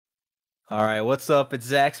All right, what's up? It's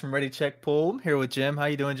Zach from Ready Check Pool. I'm here with Jim. How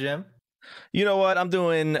you doing, Jim? You know what? I'm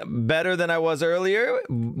doing better than I was earlier,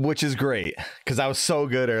 which is great because I was so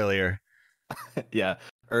good earlier. Yeah,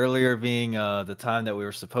 earlier being the time that we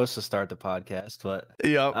were supposed to start the podcast, but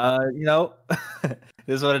Yep. it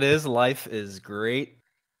is what it is. Life is great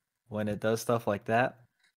when it does stuff like that.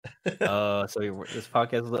 This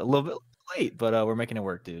podcast is a little bit late, but we're making it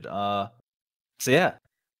work, dude. So yeah,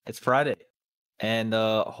 it's Friday, and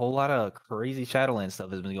a whole lot of crazy Shadowland stuff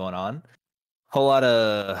has been going on. Whole lot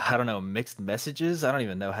of, I don't know, mixed messages. I don't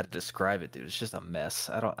even know how to describe it, dude. It's just a mess.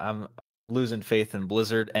 I'm losing faith in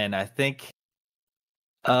Blizzard, and I think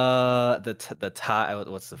the tide,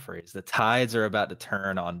 what's the phrase? The tides are about to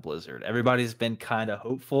turn on Blizzard. Everybody's been kind of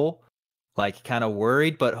hopeful, like kind of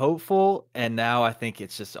worried but hopeful, and now I think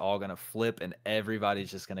it's just all gonna flip and everybody's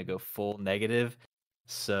just gonna go full negative.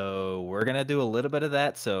 So we're gonna do a little bit of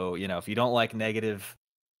that. So, if you don't like negative,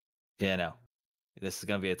 you know, this is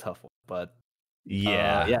gonna be a tough one. But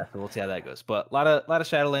Yeah. so we'll see how that goes. But a lot of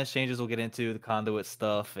Shadowlands changes we'll get into, the conduit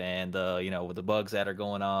stuff, and with the bugs that are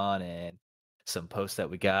going on, and some posts that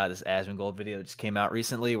we got. This Asmongold video that just came out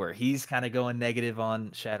recently where he's kind of going negative on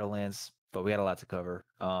Shadowlands, but we had a lot to cover.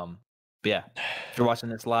 But yeah, if you're watching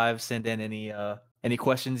this live, send in any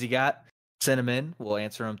questions you got. Send them in. We'll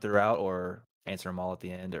answer them throughout, or answer them all at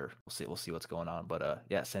the end, or we'll see what's going on. But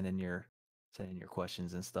yeah, send in your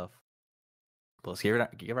questions and stuff. But let's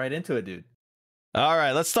get right into it, dude. All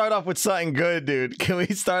right, let's start off with something good, dude. Can we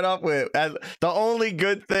start off with the only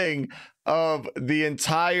good thing of the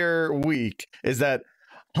entire week is that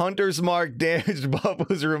Hunter's Mark damage buff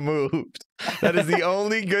was removed. That is the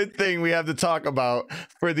only good thing we have to talk about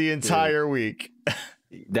for the entire week.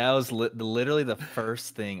 That was literally the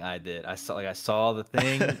first thing I did. I saw the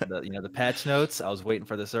thing, the patch notes. I was waiting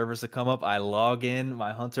for the servers to come up. I log in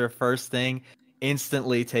my Hunter first thing,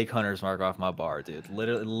 instantly take Hunter's Mark off my bar, dude.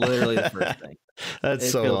 Literally the first thing. That's It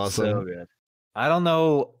so feels awesome. so good. I don't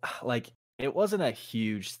know, like it wasn't a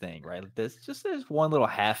huge thing, right? Like there's one little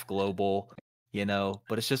half global,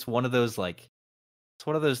 but it's just one of those it's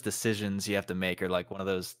one of those decisions you have to make, or like one of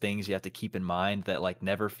those things you have to keep in mind that like it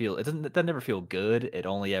doesn't never feel good. It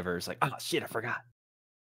only ever is like, oh shit, I forgot.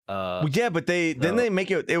 Well, yeah, but then they make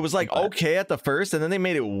it was like okay at the first, and then they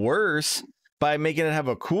made it worse by making it have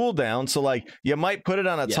a cooldown. So like you might put it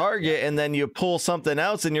on a target and then you pull something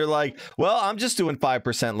else and you're like, well, I'm just doing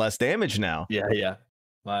 5% less damage now. Yeah.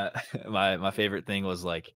 My favorite thing was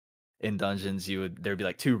like in dungeons, there'd be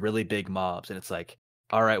like two really big mobs, and it's like,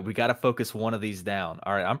 all right, we got to focus one of these down.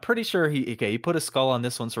 All right, I'm pretty sure he put a skull on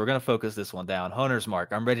this one, so we're gonna focus this one down. Hunter's Mark,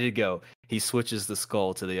 I'm ready to go. He switches the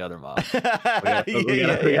skull to the other mob. We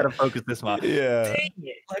gotta focus this mob. Yeah. Dang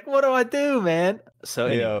it. Like, what do I do, man? So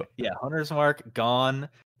anyway, Hunter's Mark gone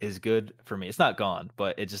is good for me. It's not gone,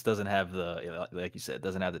 but it just doesn't have like you said, it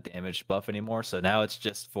doesn't have the damage buff anymore. So now it's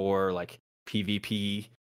just for like PvP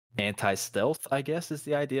anti-stealth, I guess is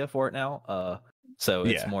the idea for it now. So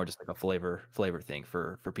it's more just like a flavor thing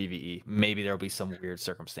for PvE. Maybe there'll be some weird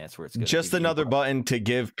circumstance where it's good just another button to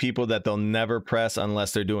give people that they'll never press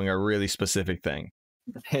unless they're doing a really specific thing.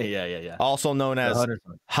 Yeah. Also known as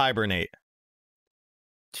hibernate.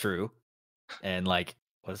 True. And like,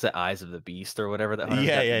 what is it? Eyes of the Beast or whatever that.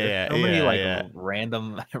 Yeah. So many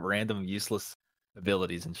random useless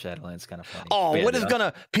abilities in Shadowlands. Kind of funny.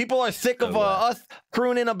 Oh, people are sick of us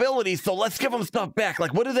pruning abilities, so let's give them stuff back.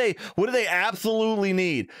 Like, what do they absolutely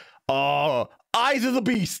need? Eyes of the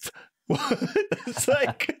Beast. It's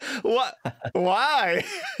like, what? Why?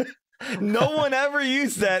 No one ever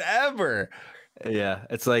used that ever. Yeah,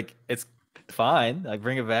 it's like, it's fine. Like,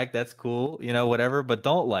 bring it back. That's cool. Whatever. But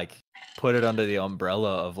don't like put it under the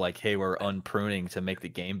umbrella of like, hey, we're unpruning to make the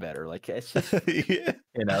game better. Like, it's just,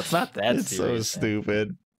 it's not that it's serious. So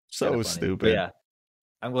stupid. So stupid. But yeah,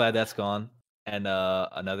 I'm glad that's gone. And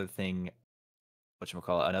another thing,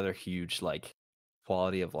 whatchamacallit, another huge like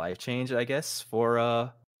quality of life change, I guess,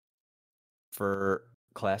 for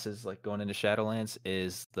classes like going into Shadowlands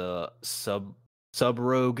is the sub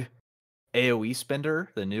rogue AoE spender,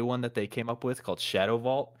 the new one that they came up with called Shadow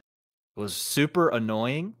Vault. It was super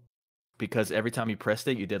annoying because every time you pressed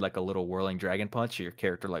it, you did like a little whirling dragon punch. Your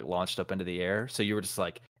character like launched up into the air. So you were just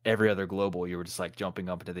like every other global, you were just like jumping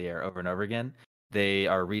up into the air over and over again. They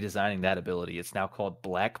are redesigning that ability. It's now called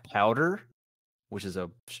Black Powder, which is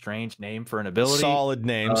a strange name for an ability. Solid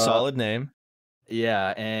name.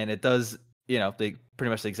 Yeah, and it does, they pretty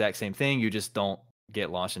much the exact same thing. You just don't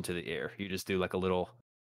get launched into the air. You just do like a little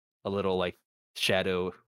like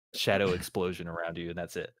shadow explosion around you, and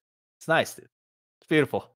that's it. It's nice, dude. It's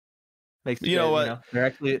beautiful. Makes you know what? They're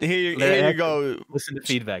actually here you go. Listen to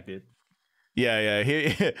feedback, dude. Yeah.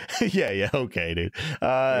 Here, yeah. Okay, dude.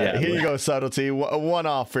 Yeah, Here you go, subtlety. One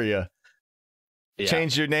off for you. yeah.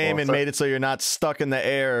 Changed your name Well, and made it so you're not stuck in the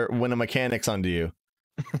air when a mechanic's under you.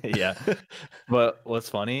 yeah. But what's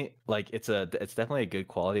funny, like it's definitely a good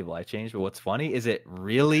quality of life change. But what's funny is it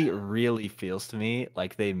really feels to me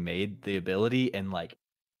like they made the ability in like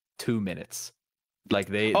 2 minutes. Like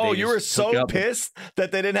they You were just took so out pissed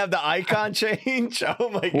that they didn't have the icon change. Oh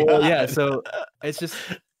my god. well, yeah. So it's just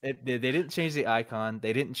they didn't change the icon.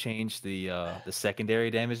 They didn't change the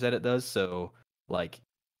secondary damage that it does. So like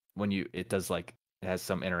when it does like it has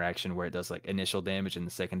some interaction where it does like initial damage and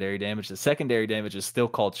the secondary damage. The secondary damage is still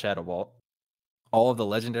called Shadow Vault. All of the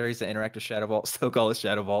legendaries that interact with Shadow Vault still call it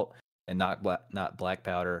Shadow Vault and not Black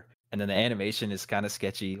Powder. And then the animation is kind of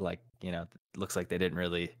sketchy. Like, you know, it looks like they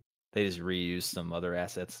just reused some other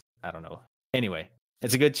assets. I don't know. Anyway,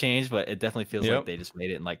 it's a good change, but it definitely feels like they just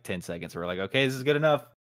made it in like 10 seconds. We're like, okay, this is good enough.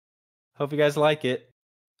 Hope you guys like it.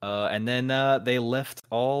 And then they left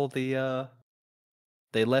all the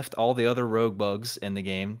other rogue bugs in the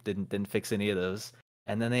game. Didn't fix any of those.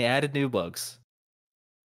 And then they added new bugs.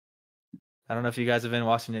 I don't know if you guys have been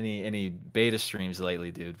watching any beta streams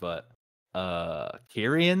lately, dude, but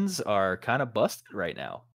Kyrians are kind of busted right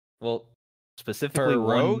now. Well, specifically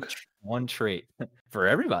one trait for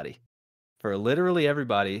everybody. For literally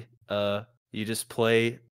everybody. You just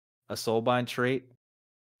play a Soulbind trait.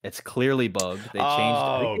 It's clearly bugged. They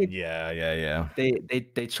changed. Yeah.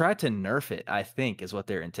 They tried to nerf it, I think, is what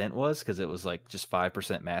their intent was, because it was like just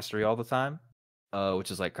 5% mastery all the time, which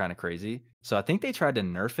is like kind of crazy. So I think they tried to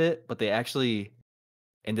nerf it, but they actually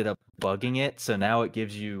ended up bugging it. So now it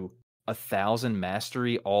gives you 1,000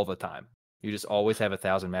 mastery all the time. You just always have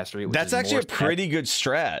 1,000 mastery. Which That's is actually a pretty good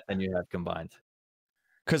strat. than you have combined.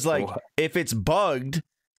 Because like if it's bugged,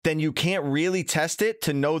 then you can't really test it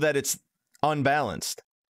to know that it's unbalanced.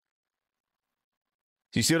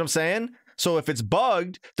 Do you see what I'm saying? So if it's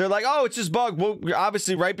bugged, they're like, oh, it's just bugged. Well,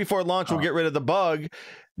 obviously, right before launch, we'll get rid of the bug.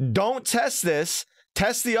 Don't test this.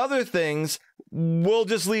 Test the other things. We'll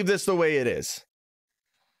just leave this the way it is.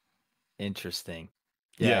 Interesting.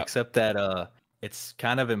 Yeah. Except that it's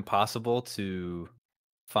kind of impossible to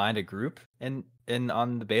find a group in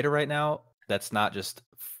on the beta right now that's not just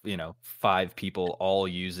 5 people all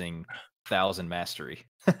using 1,000 mastery.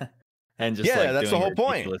 And just that's the whole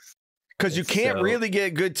point. Because you can't really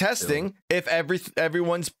get good testing if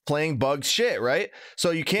everyone's playing bug shit, right?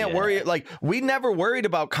 So you can't worry. Like, we never worried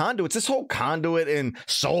about conduits. This whole conduit and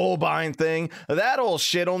Soulbind thing, that whole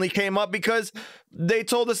shit only came up because they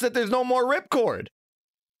told us that there's no more ripcord.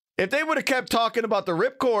 If they would have kept talking about the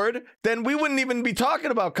ripcord, then we wouldn't even be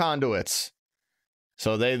talking about conduits.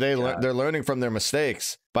 So they're learning from their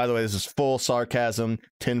mistakes. By the way, this is full sarcasm,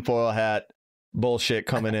 tinfoil hat bullshit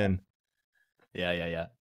coming in.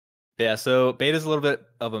 Yeah, so beta's a little bit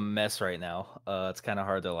of a mess right now. It's kind of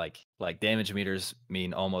hard to like damage meters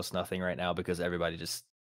mean almost nothing right now because everybody just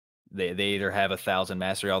they either have 1,000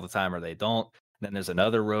 mastery all the time or they don't. And then there's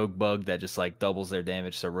another rogue bug that just like doubles their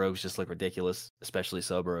damage, so rogues just look ridiculous, especially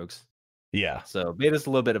sub rogues. Yeah. So beta's a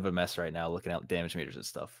little bit of a mess right now, looking at damage meters and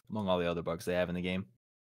stuff among all the other bugs they have in the game.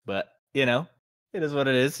 But it is what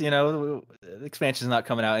it is. The expansion's not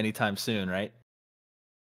coming out anytime soon, right?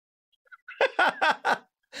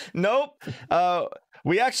 Nope.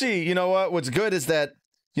 We actually, you know what's good is that,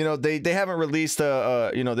 they haven't released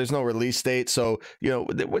there's no release date. So,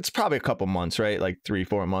 it's probably a couple months, right? Like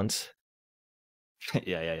 3-4 months.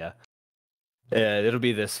 Yeah. It'll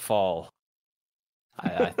be this fall.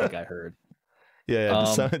 I think I heard. Yeah.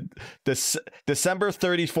 December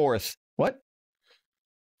 34th. What?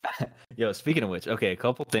 Yo, speaking of which, okay, a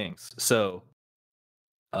couple things. So,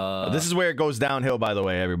 this is where it goes downhill, by the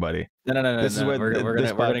way, everybody. No. This is where we're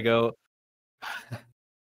gonna go.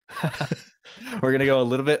 We're gonna go a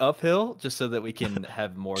little bit uphill just so that we can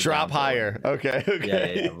have more drop higher. Okay.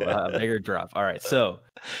 Yeah, bigger drop. All right. So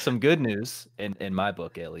some good news in my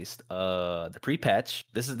book, at least. The pre-patch.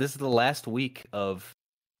 This is the last week of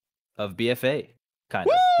BFA. Kind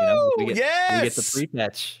of. We get the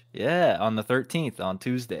pre-patch. Yeah, on the 13th on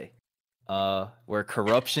Tuesday. Where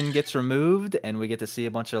corruption gets removed and we get to see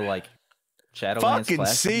a bunch of like Shadowlands. Fucking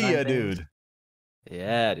see ya, dude.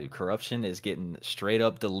 Yeah, dude. Corruption is getting straight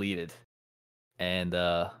up deleted. And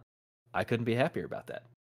I couldn't be happier about that.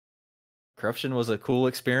 Corruption was a cool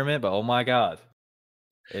experiment, but oh my god.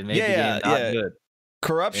 It made the game not good.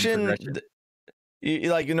 Corruption,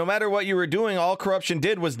 like, no matter what you were doing, all corruption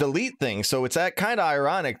did was delete things. So it's kind of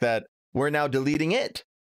ironic that we're now deleting it.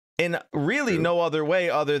 In really no other way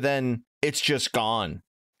other than it's just gone.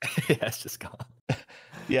 Yeah, it's just gone.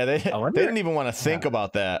 Yeah, they didn't even want to think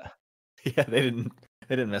about that. Yeah, they didn't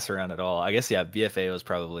didn't mess around at all. I guess yeah, BFA was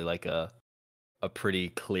probably like a pretty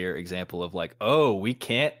clear example of like, oh, we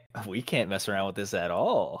can't mess around with this at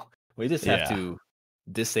all. We just have Yeah. to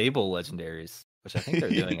disable legendaries, which I think they're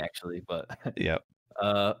doing actually. But Yep.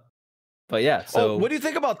 uh, but yeah. Oh, what So do you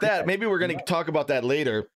think about that? Maybe we're gonna talk about that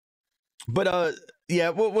later. But yeah,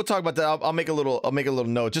 we'll talk about that. I'll make a little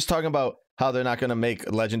note. Just talking about how they're not gonna make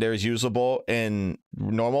legendaries usable in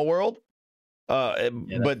normal world.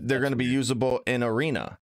 But they're gonna be usable in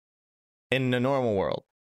arena, in the normal world.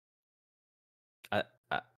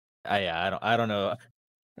 I don't know.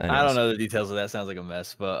 Anyways. I don't know the details of that. Sounds like a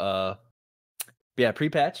mess. But yeah,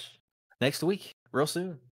 pre-patch next week, real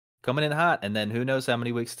soon, coming in hot, and then who knows how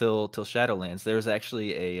many weeks till Shadowlands. There's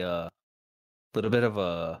actually a little bit of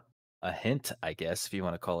a hint, I guess, if you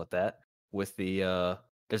want to call it that, with the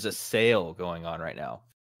there's a sale going on right now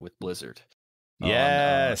with Blizzard.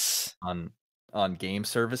 Yes. On game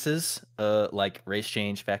services, like race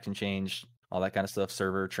change, faction change, all that kind of stuff,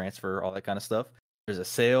 server transfer, all that kind of stuff. There's a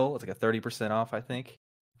sale. It's like a 30% off, I think,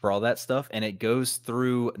 for all that stuff, and it goes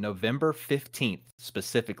through November 15th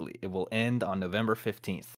specifically. It will end on November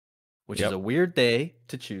 15th, which is a weird day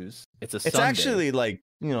to choose. It's Sunday. Actually like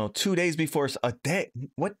 2 days before a day.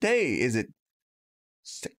 What day is it?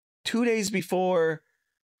 2 days before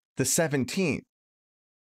the 17th,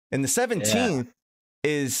 and the 17th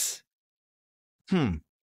is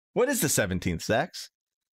what is the 17th, Zax?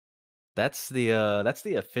 That's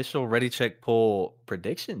the official Ready Check Poll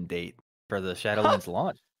prediction date for the Shadowlands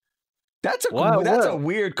launch. That's a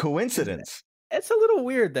weird coincidence. It's a little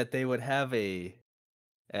weird that they would have a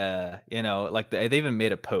like they even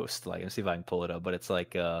made a post. Like, let me see if I can pull it up, but it's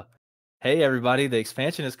like hey everybody, the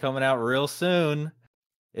expansion is coming out real soon.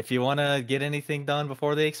 If you want to get anything done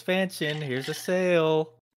before the expansion, here's a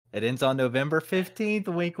sale. It ends on November 15th.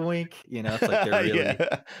 Wink, wink. It's like they're really.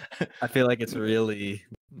 I feel like it's really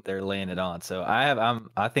they're laying it on. So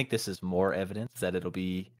I think this is more evidence that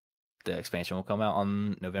the expansion will come out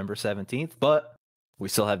on November 17th. But we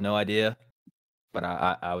still have no idea. But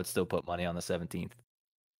I would still put money on the 17th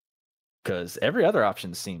because every other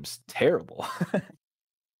option seems terrible.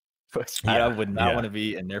 I would not want to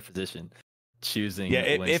be in their position. Choosing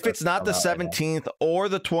if it's not the 17th or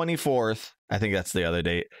the 24th, I think that's the other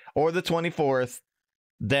date, or the 24th,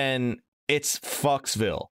 then it's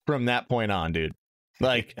Fucksville from that point on, dude.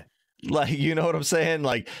 Like you know what I'm saying?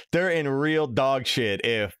 Like, they're in real dog shit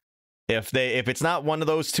if it's not one of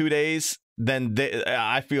those 2 days, then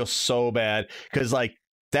I feel so bad because like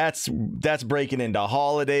that's breaking into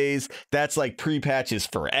holidays. That's like pre-patches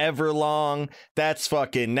forever long. That's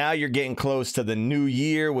fucking, now you're getting close to the new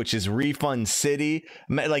year, which is refund city.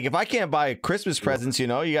 Like, if I can't buy Christmas presents, you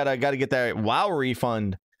gotta get that WoW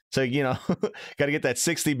refund. So, gotta get that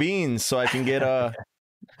 60 beans so I can get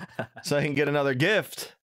another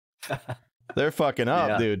gift. They're fucking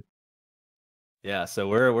up, dude. Yeah, so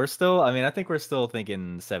we're still, I think we're still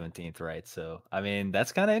thinking 17th, right? So,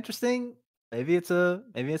 that's kind of interesting. Maybe it's a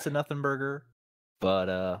nothing burger,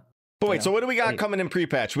 but wait. So what do we got coming in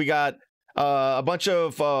pre-patch? We got a bunch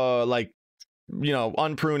of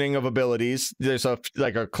unpruning of abilities. There's a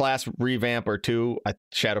class revamp or two.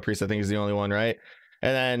 Shadow Priest, I think, is the only one, right?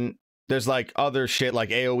 And then there's like other shit like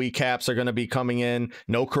AOE caps are going to be coming in.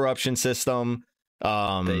 No corruption system.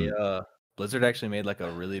 Blizzard actually made like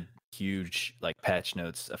a really huge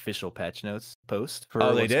official patch notes post for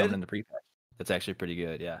what's coming in the pre-patch. That's actually pretty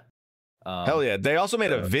good. Yeah. Hell yeah. They also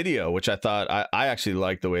made a video, which I thought I actually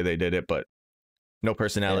liked the way they did it, but no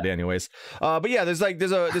personality anyways. But yeah, there's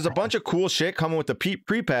a bunch of cool shit coming with the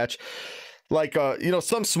pre-patch. Like,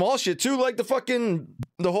 some small shit too, like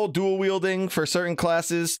the whole dual wielding for certain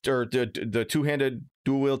classes, or the two-handed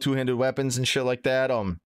dual wield, two-handed weapons and shit like that.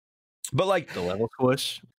 But like the level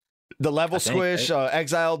squish.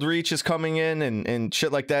 Exiled Reach is coming in and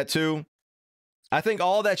shit like that too. I think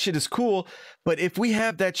all that shit is cool, but if we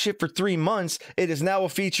have that shit for 3 months, it is now a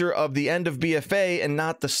feature of the end of BFA and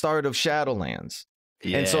not the start of Shadowlands.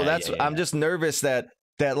 And so I'm just nervous that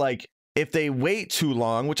like, if they wait too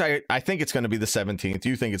long, which I think it's going to be the 17th,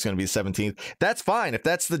 you think it's going to be the 17th, that's fine. If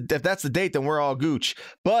that's the date, then we're all gooch.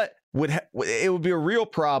 But it would be a real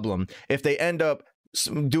problem if they end up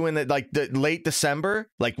doing it like the late December,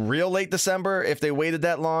 like real late December. If they waited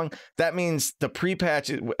that long, that means the pre-patch,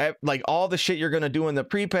 like all the shit you're going to do in the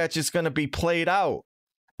pre-patch is going to be played out.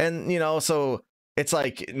 And, so it's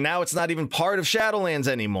like, now it's not even part of Shadowlands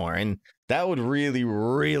anymore. And that would really,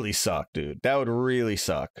 really suck, dude. That would really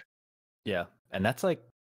suck. Yeah. And that's like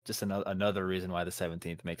just another reason why the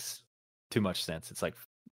 17th makes too much sense. It's like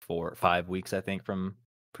 4 or 5 weeks, I think, from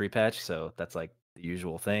pre-patch. So that's like the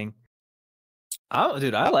usual thing.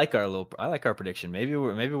 Dude, Uh, I like our prediction. Maybe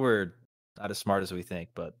we're not as smart as we think,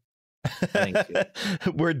 but I think it's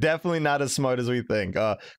good. We're definitely not as smart as we think.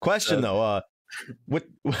 Question So though, with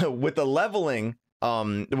with the leveling,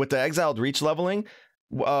 with the Exiled Reach leveling,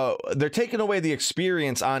 they're taking away the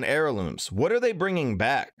experience on heirlooms. What are they bringing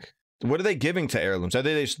back? What are they giving to heirlooms? Are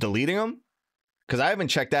they just deleting them? Because I haven't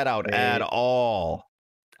checked that out at all.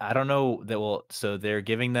 I don't know that will. So they're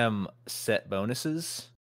giving them set bonuses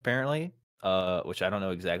apparently, which I don't know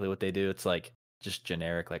exactly what they do. It's like just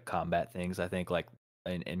generic like combat things. I think like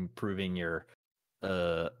improving your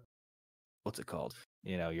uh what's it called?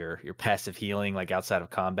 You know, your passive healing like outside of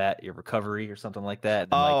combat, your recovery or something like that.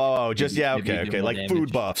 And like Oh, just maybe yeah, maybe you okay, do okay, more like food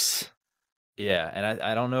damage. buffs. Yeah, and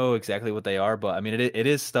I don't know exactly what they are, but I mean it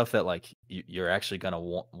is stuff that like you're actually gonna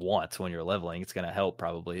want when you're leveling. It's gonna help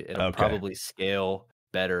probably. It'll Okay. probably scale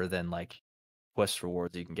better than like quest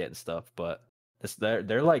rewards you can get and stuff. But they're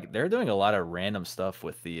doing a lot of random stuff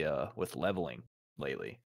with leveling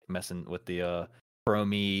lately, messing with the pro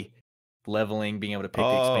me leveling, being able to pick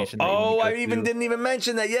the expansion that you want to I go even to. didn't even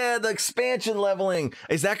mention that. Yeah, the expansion leveling.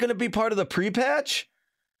 Is that going to be part of the pre-patch?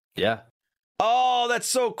 Yeah, Oh, that's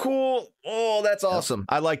so cool. Oh, that's yep. awesome.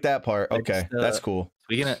 I like that part. They Okay, just that's cool.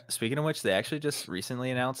 speaking of which, they actually just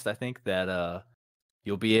recently announced, I think, that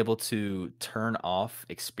you'll be able to turn off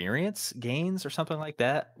experience gains or something like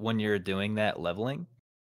that when you're doing that leveling.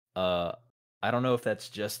 Uh, I don't know if that's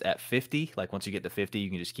just at 50, like once you get to 50,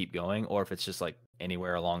 you can just keep going, or if it's just like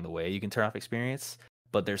anywhere along the way you can turn off experience.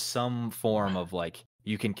 But there's some form of like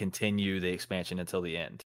you can continue the expansion until the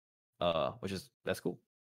end, which is that's cool.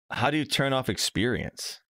 How do you turn off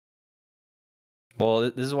experience? Well,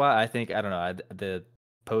 this is why I think I don't know the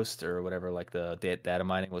post or whatever like the data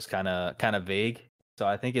mining was kind of vague. So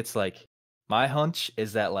I think it's like my hunch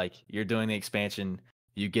is that like you're doing the expansion,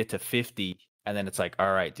 you get to 50, and then it's like,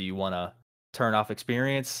 all right, do you want to turn off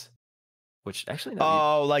experience? Which actually no, you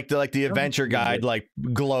Oh, like the don't have adventure to do guide it. like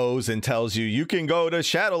glows and tells you you can go to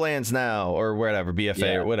Shadowlands now or whatever, BFA or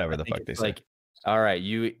Yeah, whatever I the think fuck they it's say. like, all right,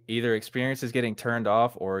 you either experience is getting turned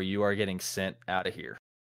off or you are getting sent out of here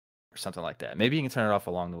or something like that. Maybe you can turn it off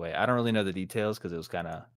along the way. I don't really know the details because it was kind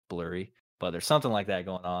of blurry, but there's something like that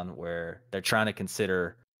going on where they're trying to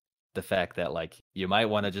consider the fact that like you might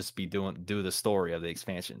want to just be do the story of the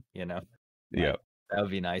expansion, you know? Yeah. Like that would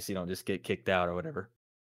be nice. You don't just get kicked out or whatever.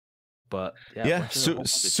 But yeah, Yeah, a whole bunch of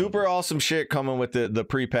super changes. awesome shit coming with the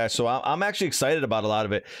pre-patch. So I'm actually excited about a lot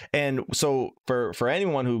of it. And so for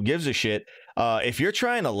anyone who gives a shit, if you're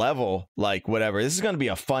trying to level like whatever, this is going to be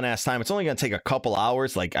a fun ass time. It's only going to take a couple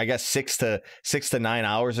hours, like I guess 6 to 9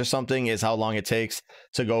 hours or something is how long it takes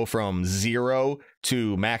to go from 0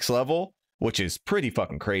 to max level, which is pretty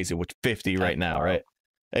fucking crazy with 50 right That's now, wild. right?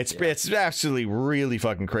 It's Yeah. it's absolutely really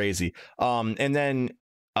fucking crazy. And then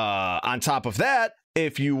on top of that,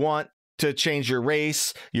 if you want to change your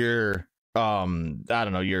race, your I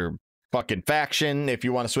don't know, your fucking faction, if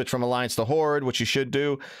you want to switch from Alliance to Horde, which you should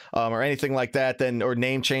do, or anything like that, then or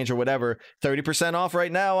name change or whatever, 30% off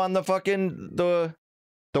right now on the fucking the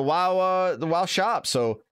WoW shop.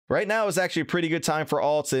 So right now is actually a pretty good time for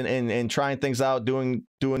alts and trying things out, doing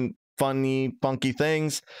funny, funky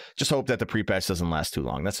things. Just hope that the pre-patch doesn't last too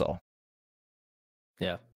long. That's all.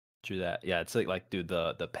 Yeah. True that. Yeah, it's like dude,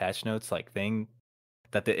 the patch notes like thing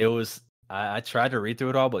that it was I tried to read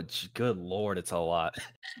through it all, but good lord, it's a lot.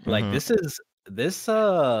 Like Mm-hmm.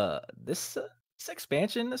 this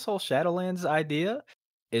expansion, this whole Shadowlands idea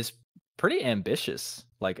is pretty ambitious.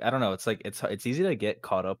 Like I don't know, it's like it's easy to get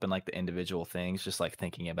caught up in like the individual things, just like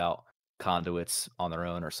thinking about conduits on their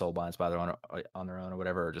own or soulbinds by their own on their own or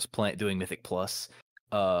whatever, or just doing Mythic Plus.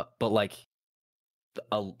 But like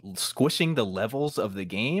squishing the levels of the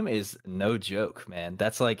game is no joke, man.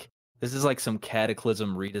 That's like this is like some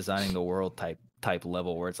Cataclysm redesigning the world type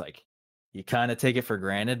level where it's like you kind of take it for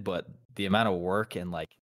granted, but the amount of work and like,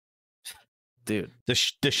 dude, The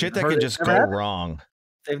shit that heard can it just never go happened. wrong.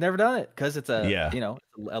 They've never done it because it's a Yeah.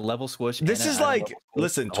 a level squish This is and a like, level squish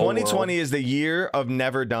listen, the whole world. 2020 is the year of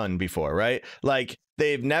never done before, right? Like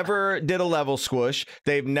they've never did a level squish.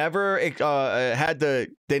 They've never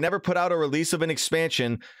they never put out a release of an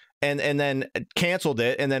expansion and then canceled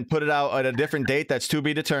it and then put it out at a different date that's to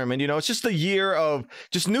be determined. You know, it's just a year of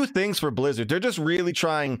just new things for Blizzard. They're just really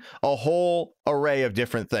trying a whole array of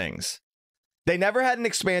different things. They never had an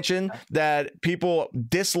expansion that people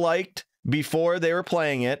disliked before they were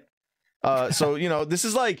playing it. So you know, this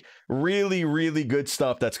is like really, really good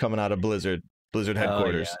stuff that's coming out of Blizzard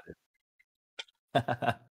headquarters. Oh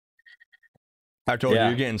yeah. I told you, you're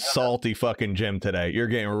Yeah. getting salty fucking Jim today. You're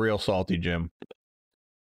getting real salty Jim.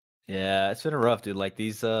 Yeah, it's been rough, dude. Like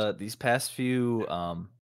these past few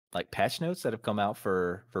like patch notes that have come out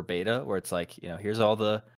for beta, where it's like, here's all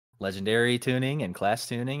the legendary tuning and class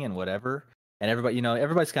tuning and whatever. And everybody,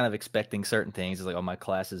 everybody's kind of expecting certain things. It's like, oh, my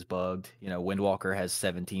class is bugged. Windwalker has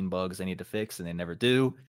 17 bugs they need to fix, and they never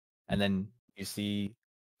do. And then you see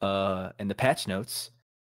in the patch notes,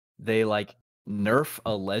 they like nerf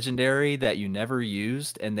a legendary that you never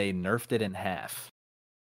used, and they nerfed it in half.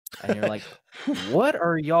 And you're like, what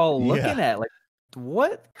are y'all looking at? Like,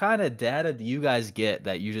 what kind of data do you guys get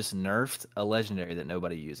that you just nerfed a legendary that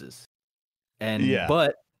nobody uses?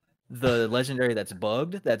 But the legendary that's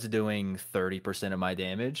bugged, that's doing 30% of my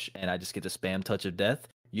damage, and I just get to spam Touch of Death,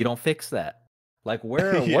 you don't fix that. Like,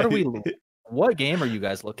 what game are you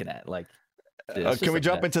guys looking at? Like, can we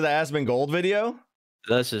jump into the Asmongold video?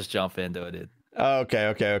 Let's just jump into it, dude.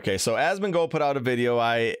 Okay. So Asmongold put out a video.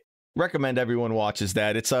 I recommend everyone watches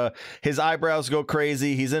that. It's his eyebrows go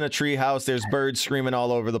crazy. He's in a tree house. There's birds screaming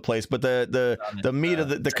all over the place, but the meat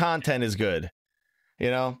of the content is good.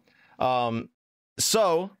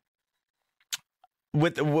 So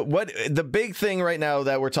with what the big thing right now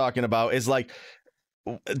that we're talking about is like,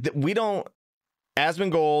 we don't,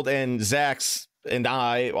 Asmongold and Zax and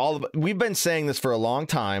we've been saying this for a long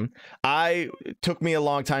time. Took me a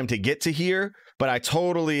long time to get to here, but I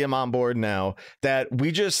totally am on board now that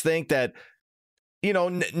we just think that,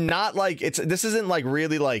 not like this isn't like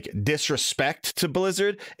really like disrespect to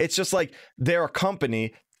Blizzard. It's just like they're a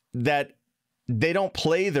company that they don't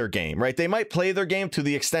play their game, right? They might play their game to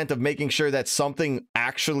the extent of making sure that something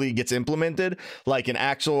actually gets implemented, like an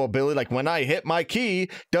actual ability. Like, when I hit my key,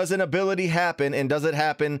 does an ability happen, and does it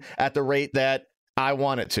happen at the rate that I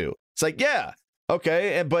want it to? It's like, yeah,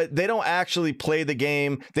 okay, but they don't actually play the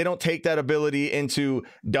game. They don't take that ability into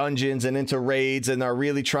dungeons and into raids, and are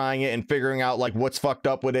really trying it and figuring out like what's fucked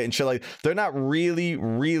up with it and shit. Like, they're not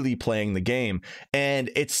really playing the game, and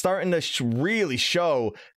it's starting to really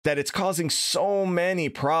show that it's causing so many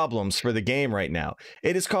problems for the game right now.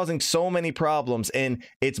 It is causing so many problems, and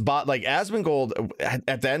it's like Asmongold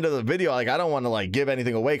at the end of the video. Like, I don't want to like give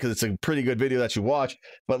anything away because it's a pretty good video that you watch,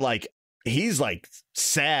 but like, he's like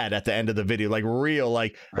sad at the end of the video, like real,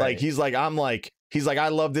 like he's like, I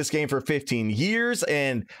love this game for 15 years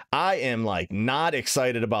and I am like not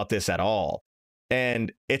excited about this at all.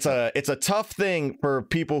 And it's a tough thing for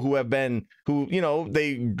people who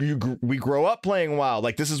we grow up playing WoW.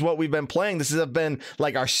 Like, this is what we've been playing. This has been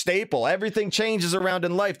like our staple. Everything changes around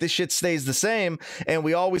in life. This shit stays the same. And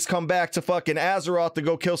we always come back to fucking Azeroth to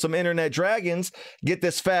go kill some internet dragons, get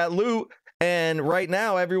this fat loot. And right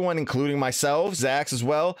now, everyone, including myself, Zax as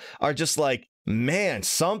well, are just like, man,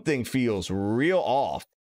 something feels real off.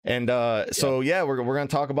 And so we're going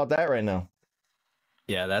to talk about that right now.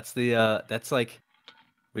 Yeah, that's like,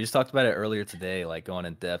 we just talked about it earlier today, like going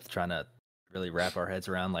in depth, trying to really wrap our heads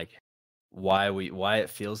around like why it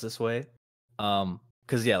feels this way.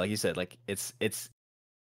 Because like you said, like it's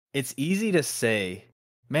easy to say,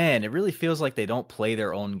 man, it really feels like they don't play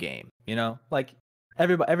their own game. Like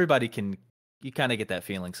everybody can, you kind of get that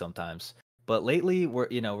feeling sometimes. But lately we're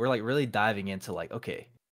like really diving into like, okay,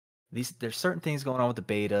 there's certain things going on with the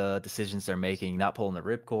beta, decisions they're making, not pulling the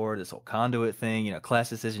ripcord, this whole conduit thing, class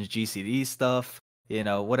decisions, GCD stuff,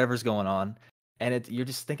 whatever's going on. And you're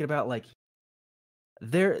just thinking about like,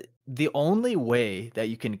 the only way that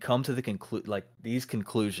you can come to these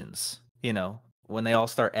conclusions, when they all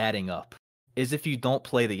start adding up, is if you don't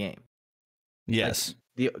play the game. Yes.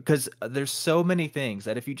 Because there's so many things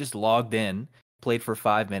that if you just logged in, played for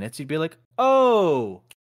 5 minutes, you'd be like, oh,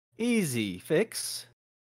 easy fix.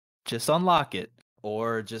 Just unlock it,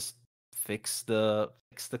 or just fix the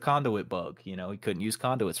conduit bug. We couldn't use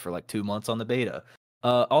conduits for like 2 months on the beta.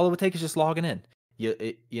 All it would take is just logging in.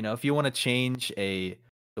 If you want to change the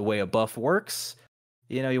way a buff works,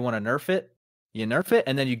 you want to nerf it, you nerf it,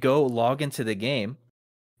 and then you go log into the game,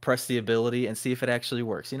 press the ability, and see if it actually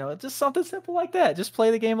works. Just something simple like that. Just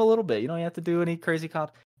play the game a little bit. You don't have to do any crazy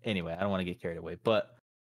Anyway, I don't want to get carried away, but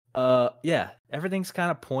everything's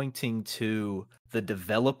kind of pointing to the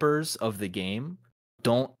developers of the game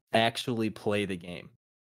don't actually play the game.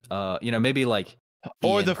 Maybe like I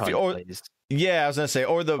was gonna say,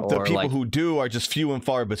 or the people like, who do are just few and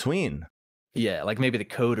far between. Yeah, like maybe the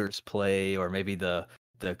coders play, or maybe the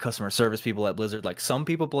customer service people at Blizzard. Like, some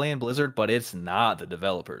people play in Blizzard, but it's not the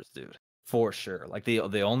developers, dude, for sure. Like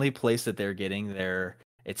the only place that they're getting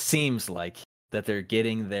it seems like that they're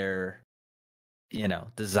getting their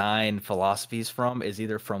design philosophies from is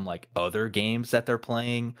either from like other games that they're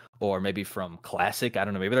playing, or maybe from Classic. I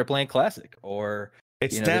don't know, maybe they're playing Classic, or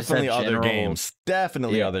it's definitely other games.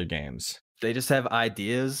 Definitely other games. They just have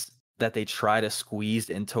ideas that they try to squeeze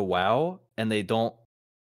into WoW, and they don't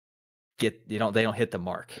they don't hit the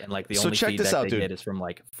mark, and like the So only check this feedback out, they dude. get is from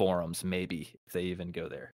like forums, maybe if they even go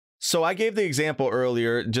there. So I gave the example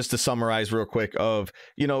earlier, just to summarize real quick, of,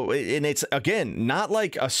 you know, and it's, again, not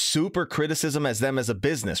like a super criticism as them as a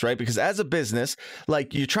business, right? Because as a business,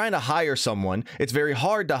 like, you're trying to hire someone, it's very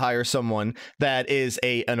hard to hire someone that is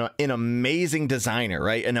an amazing designer,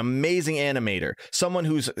 right? An amazing animator, someone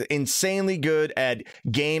who's insanely good at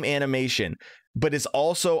game animation, but is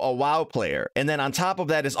also a WoW player. And then on top of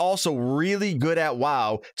that is also really good at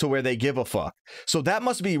WoW to where they give a fuck. So that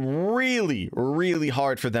must be really, really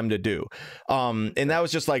hard for them to do. And that was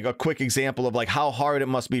just like a quick example of like how hard it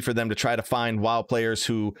must be for them to try to find WoW players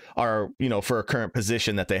who are, you know, for a current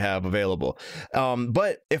position that they have available.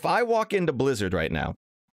 But if I walk into Blizzard right now,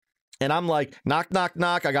 and I'm like, knock, knock,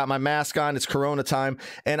 knock. I got my mask on. It's Corona time.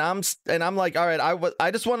 And I'm like, all right, I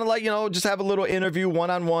just want to, like, you know, just have a little interview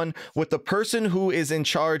one-on-one with the person who is in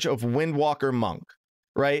charge of Windwalker Monk,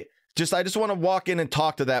 right? I just want to walk in and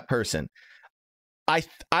talk to that person. I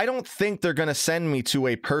don't think they're going to send me to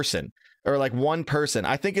a person or like one person.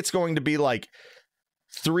 I think it's going to be like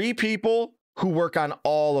 3 people who work on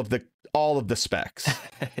all of the specs,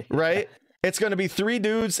 right? It's going to be 3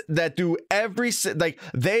 dudes that do like,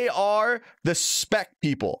 they are the spec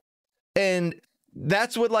people. And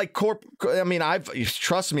that's what, like, I mean,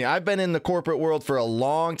 trust me, I've been in the corporate world for a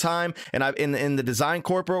long time, and I've in the design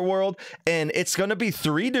corporate world, and it's going to be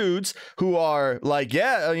 3 dudes who are like,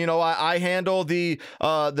 yeah, you know, I handle the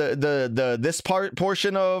this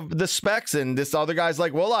portion of the specs, and this other guy's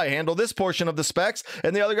like, well, I handle this portion of the specs,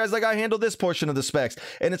 and the other guy's like, I handle this portion of the specs.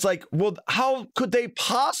 And it's like, well, how could they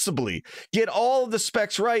possibly get all of the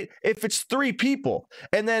specs right if it's 3 people?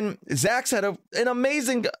 And then Zach's had an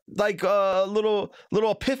amazing, like, little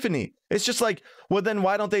epiphany. It's just like, well, then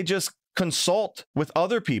why don't they just consult with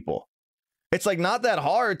other people? It's like not that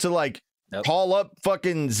hard to, like, call up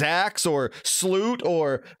fucking Zax or Sloot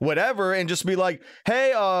or whatever and just be like, hey,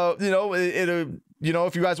 you know, you know,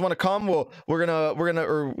 if you guys want to come, we'll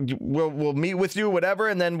meet with you, whatever,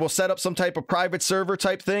 and then we'll set up some type of private server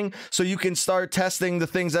type thing so you can start testing the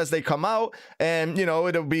things as they come out, and, you know,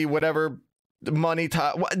 it'll be whatever money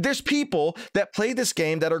time. There's people that play this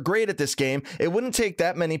game that are great at this game. It wouldn't take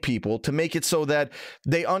that many people to make it so that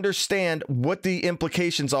they understand what the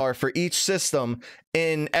implications are for each system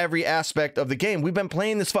in every aspect of the game. We've been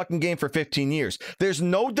playing this fucking game for 15 years. There's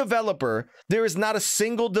no developer. There is not a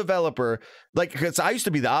single developer. Like, because I used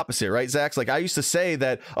to be the opposite, right, Zach? Like, I used to say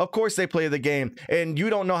that, of course, they play the game and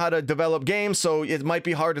you don't know how to develop games, so it might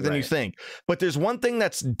be harder than you think. But there's one thing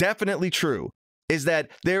that's definitely true, is that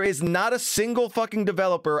there is not a single fucking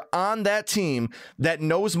developer on that team that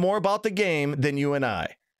knows more about the game than you and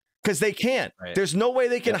I. Because they can't. Right. There's no way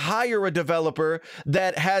they can hire a developer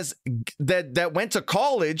that went to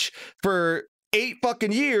college for 8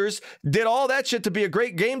 fucking years, did all that shit to be a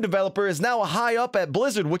great game developer, is now high up at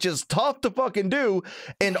Blizzard, which is tough to fucking do,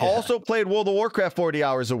 and also played World of Warcraft 40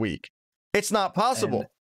 hours a week. It's not possible.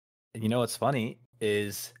 And you know what's funny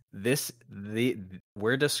is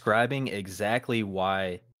we're describing exactly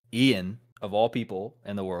why Ian, of all people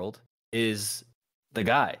in the world, is the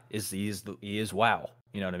guy. He is WoW.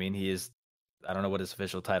 You know what I mean? He is, I don't know what his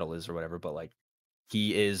official title is or whatever, but like,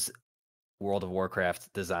 he is World of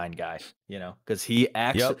Warcraft design guy, you know, because he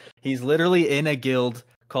actually he's literally in a guild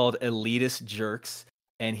called Elitist Jerks,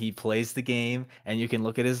 and he plays the game, and you can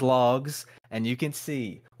look at his logs and you can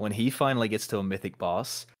see when he finally gets to a mythic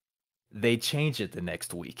boss, they change it the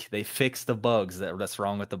next week. They fix the bugs that's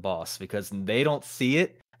wrong with the boss, because they don't see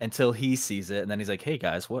it until he sees it, and then he's like, "Hey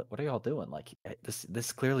guys, what are y'all doing? Like,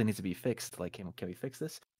 this clearly needs to be fixed. Like, can we fix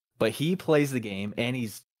this?" But he plays the game, and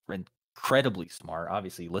he's incredibly smart.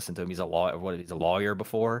 Obviously, listen to him. He's a lawyer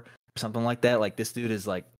before or something like that. Like, this dude is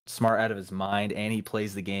like smart out of his mind, and he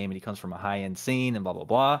plays the game, and he comes from a high end scene, and blah blah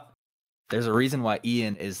blah. There's a reason why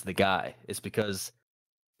Ian is the guy. It's because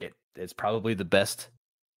it's probably the best.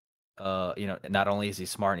 You know, not only is he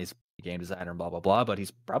smart and he's a game designer and blah blah blah, but he's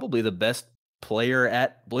probably the best player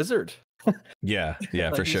at Blizzard. yeah,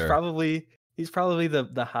 like, for sure. He's probably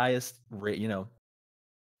the highest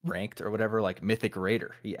ranked or whatever, like mythic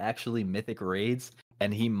raider. He actually mythic raids,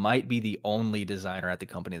 and he might be the only designer at the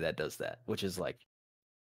company that does that, which is like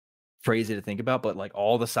crazy to think about, but like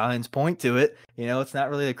all the signs point to it. You know, it's not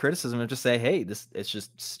really a criticism of just say, hey, it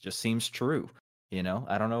just seems true. You know,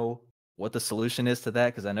 I don't know what the solution is to that,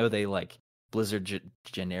 because I know they, like, Blizzard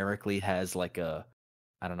generically has like a,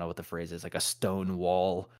 I don't know what the phrase is, like a stone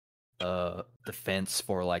wall defense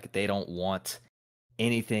for, like, they don't want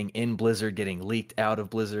anything in Blizzard getting leaked out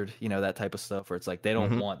of Blizzard, you know, that type of stuff, where it's like they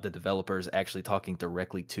don't want the developers actually talking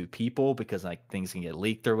directly to people, because like things can get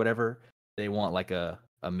leaked or whatever. They want like a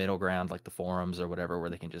a middle ground like the forums or whatever where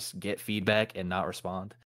they can just get feedback and not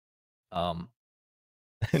respond. Um,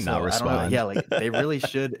 Not so I don't know. respond. Yeah, like they really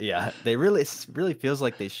should. Yeah, they really really feels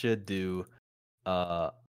like they should do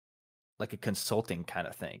uh like a consulting kind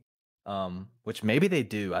of thing. Which maybe they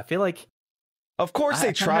do. I feel like Of course I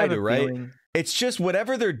they kind of try have to, a right? feeling. It's just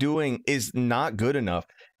whatever they're doing is not good enough.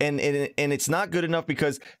 And it's not good enough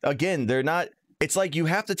because again, they're not it's like you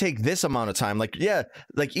have to take this amount of time. Like, yeah,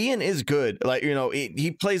 like Ian is good. Like, you know,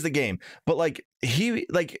 he plays the game, but like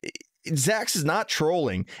Zax is not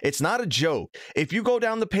trolling. It's not a joke. If you go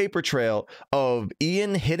down the paper trail of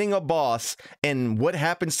Ian hitting a boss and what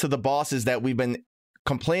happens to the bosses that we've been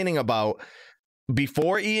complaining about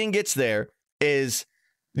before Ian gets there is,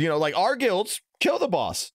 you know, like our guilds kill the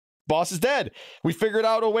boss. Boss is dead. We figured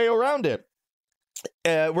out a way around it.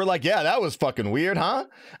 We're like, yeah, that was fucking weird, huh?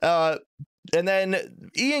 And then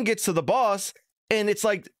Ian gets to the boss, and it's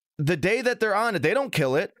like the day that they're on it, they don't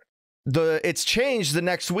kill it. It's changed the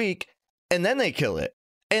next week, and then they kill it.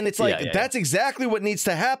 And it's like that's exactly what needs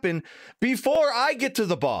to happen before I get to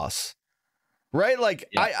the boss. Right? Like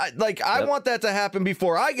I want that to happen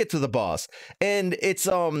before I get to the boss. And it's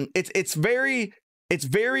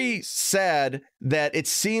very sad that it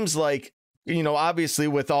seems like, you know, obviously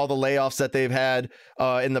with all the layoffs that they've had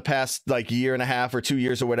in the past like year and a half or 2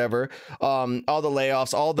 years or whatever, all the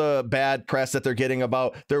layoffs, all the bad press that they're getting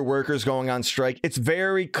about their workers going on strike, it's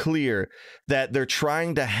very clear that they're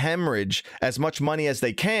trying to hemorrhage as much money as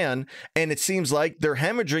they can. And it seems like they're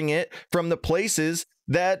hemorrhaging it from the places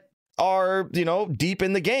that are, you know, deep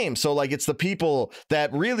in the game. So like it's the people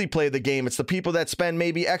that really play the game. It's the people that spend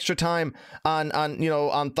maybe extra time on you know,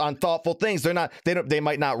 on thoughtful things. They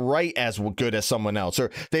might not write as good as someone else, or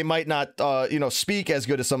they might not you know, speak as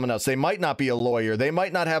good as someone else. They might not be a lawyer. They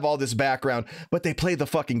might not have all this background, but they play the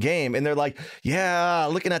fucking game. And they're like, yeah,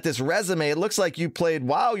 looking at this resume, it looks like you played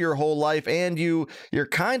WoW your whole life and you're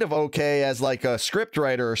kind of okay as like a script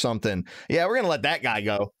writer or something. Yeah, we're gonna let that guy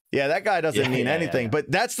go. Yeah, that guy doesn't mean anything,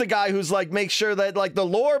 but that's the guy who's like, make sure that like the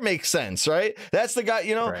lore makes sense, right? That's the guy,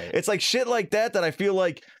 you know, It's like shit like that I feel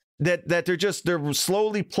like that they're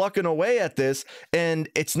slowly plucking away at this, and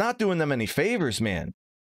it's not doing them any favors, man.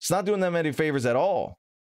 It's not doing them any favors at all.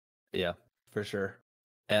 Yeah, for sure.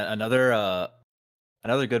 And another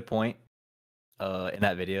good point in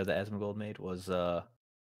that video that Asmongold made was well,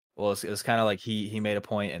 it was kind of like he made a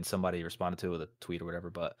point and somebody responded to it with a tweet or whatever,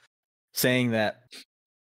 but saying that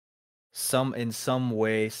in some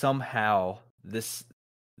way, somehow, this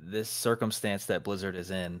circumstance that Blizzard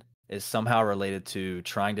is in is somehow related to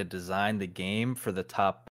trying to design the game for the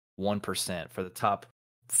top 1%, for the top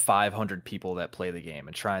 500 people that play the game,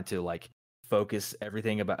 and trying to like focus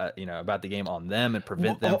everything about about the game on them and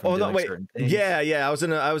prevent them from doing certain things. Yeah.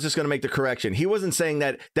 I was just gonna make the correction. He wasn't saying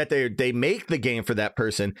that they make the game for that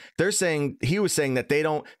person. He was saying that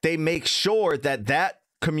they make sure that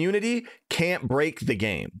community can't break the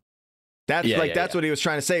game. That's what he was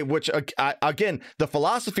trying to say, which again, the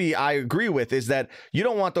philosophy I agree with is that you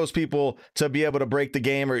don't want those people to be able to break the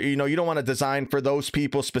game, or, you know, you don't want to design for those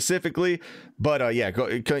people specifically. But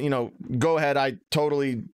go ahead. I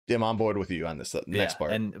totally am on board with you on this next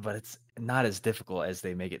part. But it's not as difficult as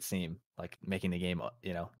they make it seem, like making the game,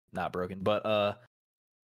 you know, not broken. But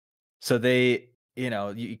so they, you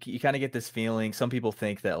know, you kind of get this feeling. Some people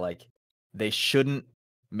think that like they shouldn't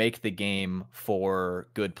make the game for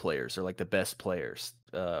good players or like the best players,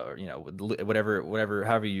 or, you know, whatever,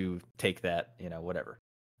 however you take that, you know, whatever.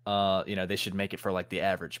 You know, they should make it for like the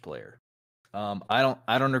average player. I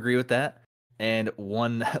don't agree with that. And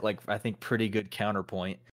one like I think pretty good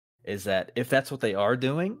counterpoint is that if that's what they are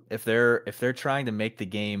doing, if they're trying to make the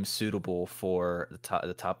game suitable for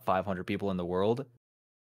the top 500 people in the world,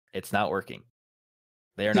 it's not working.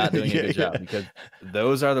 They are not doing a good job, because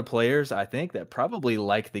those are the players, I think, that probably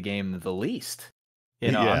like the game the least.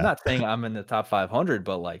 You know, I'm not saying I'm in the top 500,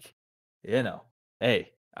 but like, you know,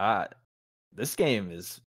 hey, this game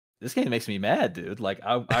makes me mad, dude. Like,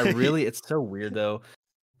 I really, it's so weird though,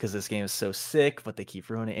 because this game is so sick, but they keep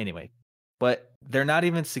ruining it anyway. But they're not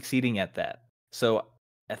even succeeding at that. So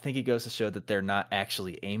I think it goes to show that they're not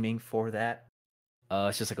actually aiming for that.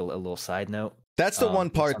 It's just like a little side note. That's the one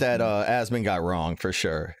part that Asmon got wrong for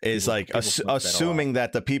sure, is like assuming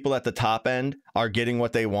that the people at the top end are getting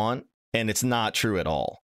what they want, and it's not true at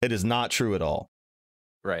all. It is not true at all.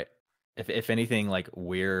 Right. If anything, like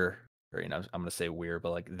we're, or, you know, I'm gonna say we're,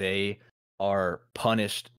 but like they are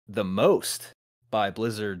punished the most by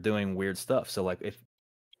Blizzard doing weird stuff. So like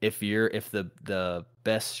if the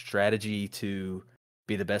best strategy to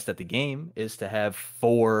be the best at the game is to have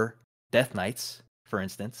 4 Death Knights, for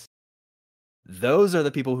instance, those are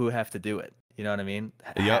the people who have to do it. You know what I mean?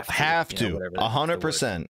 Yep, have you know, to, whatever the word.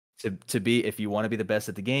 100%. To be, if you want to be the best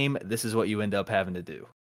at the game, this is what you end up having to do.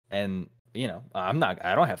 And you know, I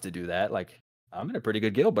don't have to do that. Like, I'm in a pretty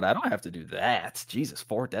good guild, but I don't have to do that. Jesus,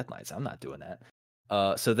 4 Death Knights. I'm not doing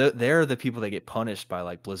that. So they're the people that get punished by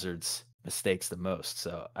like Blizzard's mistakes the most.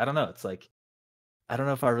 So I don't know. It's like, I don't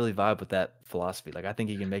know if I really vibe with that philosophy. Like, I think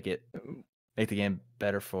you can make the game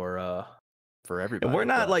better for everybody. And we're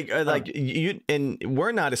not but, like you, and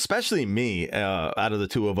we're not, especially me, out of the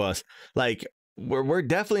two of us, like we're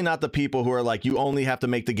definitely not the people who are like, you only have to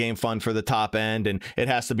make the game fun for the top end and it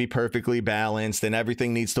has to be perfectly balanced and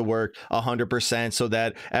everything needs to work 100% so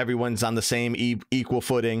that everyone's on the same equal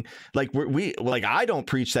footing. Like we like, I don't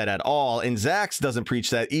preach that at all, and Zax doesn't preach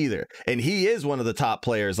that either, and he is one of the top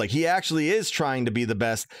players. Like, he actually is trying to be the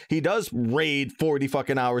best. He does raid 40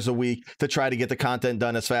 fucking hours a week to try to get the content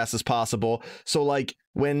done as fast as possible. So like,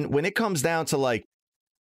 when it comes down to like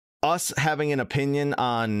us having an opinion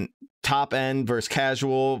on top end versus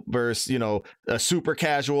casual versus, you know, a super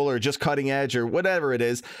casual or just cutting edge or whatever it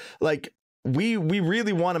is, like we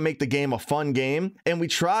really want to make the game a fun game, and we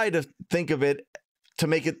try to think of it to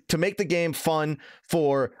make the game fun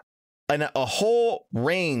for a whole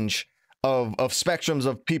range of spectrums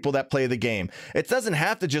of people that play the game. It doesn't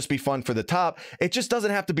have to just be fun for the top. It just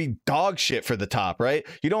doesn't have to be dog shit for the top, right?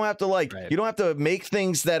 You don't have to you don't have to make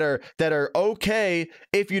things that are okay.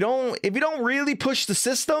 If you don't really push the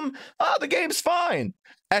system, the game's fine.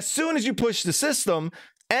 As soon as you push the system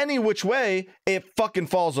any which way, it fucking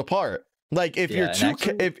falls apart. Like, if you're too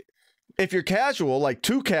if you're casual, like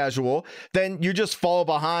too casual, then you just fall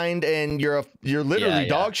behind and you're literally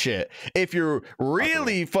dog shit. If you're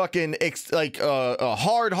really fucking a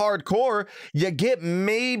hardcore, you get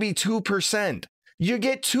maybe 2%. You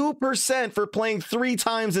get 2% for playing 3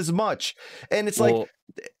 times as much, and it's like,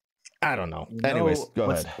 I don't know. Anyways,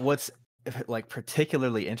 go ahead. What's like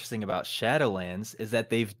particularly interesting about Shadowlands is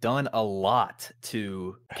that they've done a lot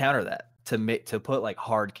to counter that. To put like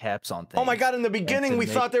hard caps on things. Oh my god, in the beginning we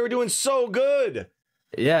thought they were doing so good.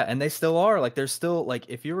 Yeah, and they still are. Like, they're still like,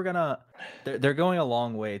 if you were gonna, they're going a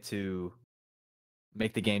long way to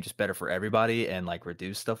make the game just better for everybody and like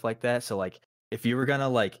reduce stuff like that. So like, if you were gonna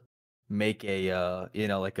like make a you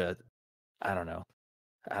know, like a, I don't know,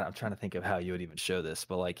 I'm trying to think of how you would even show this,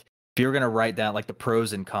 but like, if you were gonna write down like the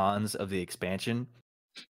pros and cons of the expansion,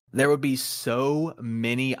 there would be so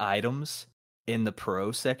many items in the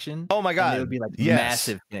pro section. Oh my god, it would be like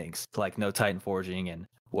massive things, like no Titan forging and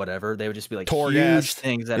whatever. They would just be like huge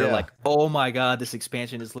things that are like, oh my god, this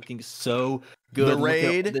expansion is looking so good. The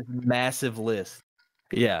raid, this massive list.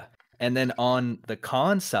 Yeah, and then on the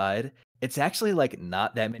con side, it's actually like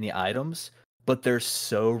not that many items, but they're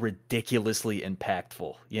so ridiculously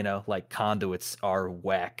impactful. You know, like conduits are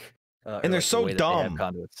whack, and they're like so dumb.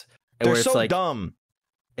 Conduits. They're so like, dumb.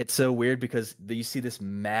 It's so weird because you see this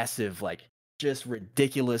massive, like, just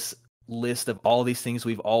ridiculous list of all these things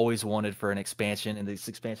we've always wanted for an expansion, and this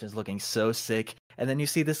expansion is looking so sick. And then you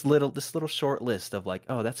see this little short list of like,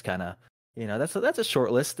 oh, that's kind of, you know, that's a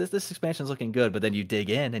short list. This expansion is looking good, but then you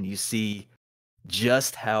dig in and you see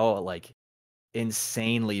just how like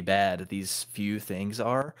insanely bad these few things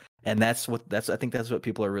are, and I think that's what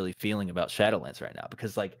people are really feeling about Shadowlands right now,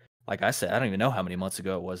 because like I said, I don't even know how many months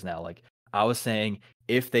ago it was now. Like, I was saying,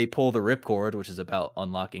 if they pull the Ripcord, which is about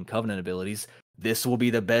unlocking Covenant abilities, this will be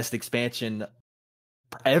the best expansion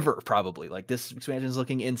ever, probably. Like, this expansion is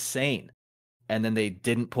looking insane. And then they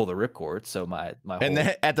didn't pull the Ripcord, so my and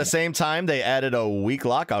then at the same time, they added a week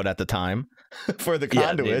lockout at the time for the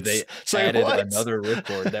conduits. They added another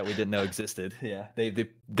Ripcord that we didn't know existed. Yeah, they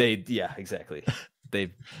yeah, exactly.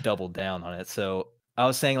 They've doubled down on it. So I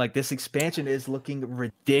was saying, like, this expansion is looking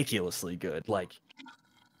ridiculously good. Like,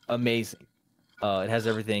 amazing. It has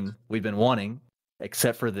everything we've been wanting,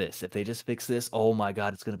 except for this. If they just fix this, oh my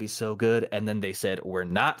god, it's going to be so good. And then they said, we're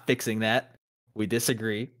not fixing that. We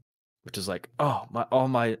disagree, which is like, oh, all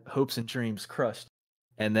my hopes and dreams crushed.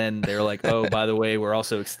 And then they're like, oh, by the way, we're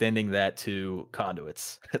also extending that to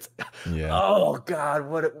conduits. Oh god,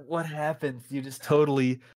 what happened? You just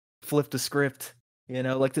totally flipped the script, you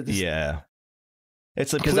know, like this. Yeah.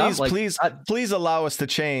 It's like, please allow us to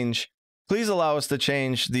change. Please allow us to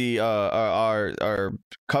change the our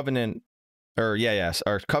covenant, or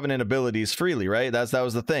our covenant abilities freely, right? That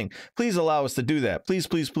was the thing. Please allow us to do that. Please.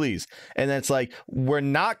 And it's like, we're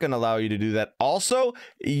not going to allow you to do that. Also,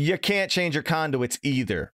 you can't change your conduits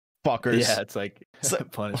either, fuckers. Yeah, it's like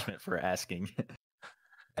punishment for asking.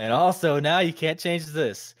 And also, now you can't change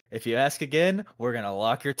this. If you ask again, we're going to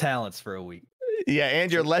lock your talents for a week. Yeah, and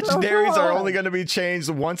your legendaries are only going to be changed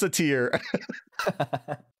once a tier.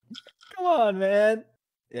 Come on, man.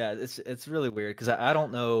 Yeah, it's really weird because I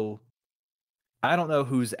don't know. I don't know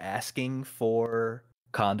who's asking for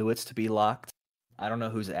conduits to be locked. I don't know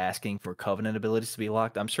who's asking for covenant abilities to be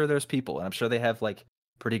locked. I'm sure there's people, and I'm sure they have like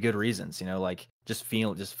pretty good reasons. You know, like just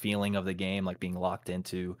feeling of the game, like being locked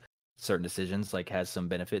into certain decisions, like has some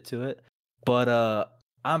benefit to it. But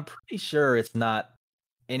I'm pretty sure it's not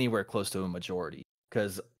anywhere close to a majority.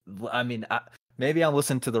 Because I mean, maybe I'm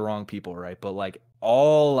listening to the wrong people, right? But like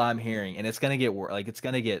all I'm hearing, and it's gonna get worse. Like it's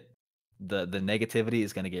gonna get the negativity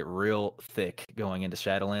is going to get real thick going into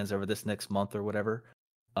Shadowlands over this next month or whatever.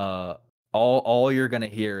 All you're going to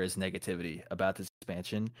hear is negativity about this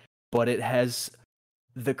expansion, but it has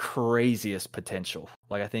the craziest potential.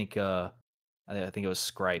 Like I think it was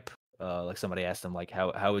Scripe. Like somebody asked him like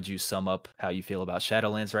how would you sum up how you feel about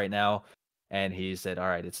Shadowlands right now, and he said, all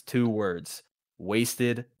right, it's 2 words: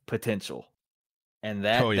 wasted potential. And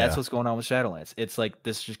that's what's going on with Shadowlands. It's like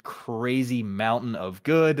this just crazy mountain of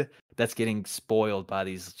good that's getting spoiled by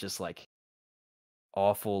these just like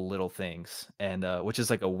awful little things. And which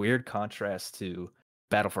is like a weird contrast to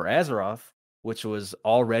Battle for Azeroth, which was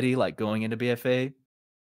already like going into BFA.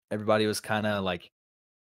 Everybody was kind of like,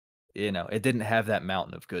 it didn't have that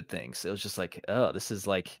mountain of good things. It was just like, oh, this is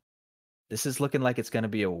looking like it's going to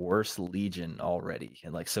be a worse Legion already.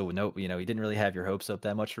 And like, so no, you didn't really have your hopes up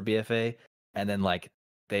that much for BFA. And then like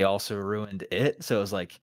they also ruined it. So it was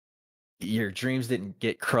like your dreams didn't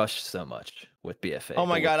get crushed so much with BFA. Oh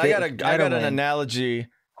my God. I got an analogy.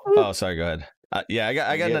 Oh, sorry. Go ahead. I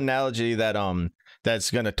got an analogy that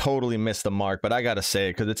that's gonna totally miss the mark, but I gotta say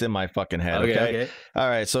it because it's in my fucking head. Okay. All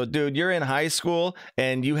right. So, dude, you're in high school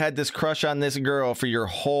and you had this crush on this girl for your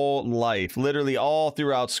whole life. Literally all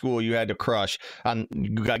throughout school, you had a crush on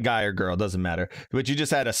guy or girl, doesn't matter. But you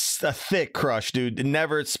just had a thick crush, dude.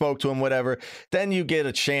 Never spoke to him, whatever. Then you get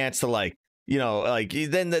a chance to like,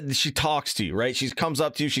 then she talks to you, right? She comes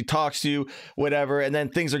up to you, she talks to you, whatever. And then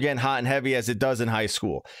things are getting hot and heavy as it does in high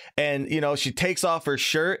school. And, she takes off her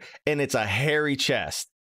shirt and it's a hairy chest.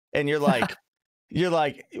 And you're like,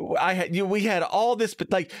 we had all this,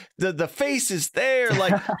 but like the face is there,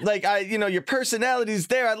 like your personality is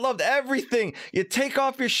there. I loved everything. You take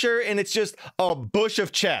off your shirt and it's just a bush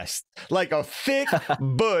of chest, like a thick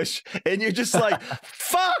bush, and you're just like,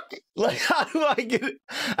 fuck. Like, how do I get it?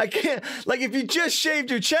 I can't. Like, if you just shaved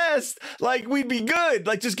your chest, like we'd be good.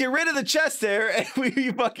 Like, just get rid of the chest hair and we'd be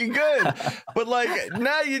fucking good. But like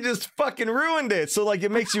now you just fucking ruined it. So like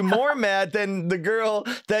it makes you more mad than the girl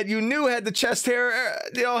that you knew had the chest hair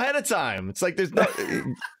ahead of time. It's like there's no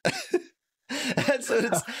and so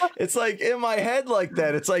it's like in my head like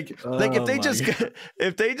that. It's like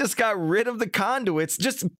if they just got rid of the conduits,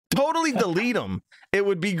 just totally delete them, it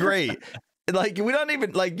would be great. Like you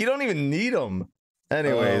don't even need them.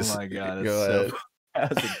 Anyways, oh my God, that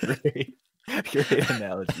was a great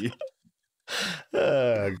analogy.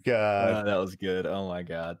 Oh God, that was good. Oh my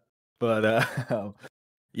God. But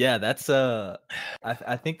yeah, that's I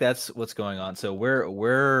think that's what's going on. So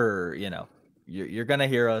we're you're gonna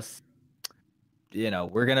hear us.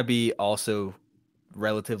 We're gonna be also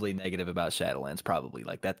relatively negative about Shadowlands, probably.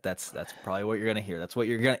 Like that's probably what you're gonna hear. That's what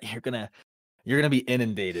you're gonna be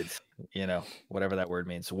inundated. Whatever that word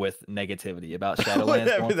means, with negativity about Shadowlands.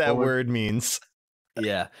 Whatever that word means.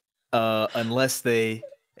 Yeah. Unless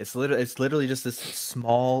it's literally just this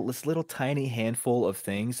little tiny handful of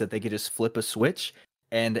things that they could just flip a switch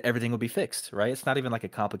and everything will be fixed, right? It's not even like a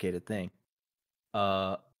complicated thing.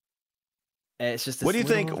 It's just. What do you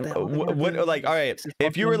think? What like? All right,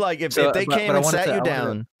 if you were like, if they came and sat you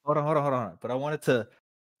down. Hold on. But I wanted to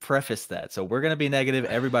preface that. So we're gonna be negative.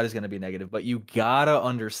 Everybody's gonna be negative, but you gotta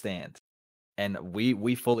understand, and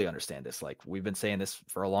we fully understand this. Like we've been saying this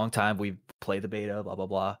for a long time. We've played the beta, blah blah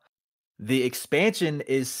blah. The expansion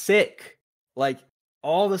is sick. Like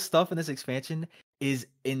all the stuff in this expansion is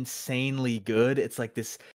insanely good. It's like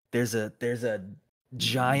this. There's a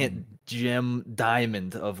giant gem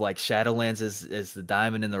diamond of like Shadowlands is the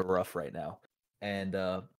diamond in the rough right now, and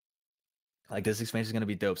like this expansion is gonna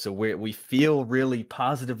be dope. So we feel really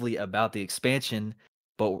positively about the expansion,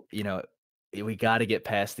 but we got to get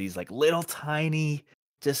past these like little tiny.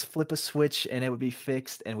 Just flip a switch and it would be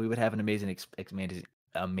fixed, and we would have an amazing expansion.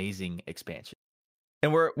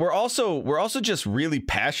 And we're also just really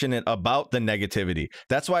passionate about the negativity.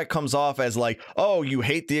 That's why it comes off as like, oh, you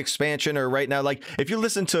hate the expansion, or right now, like if you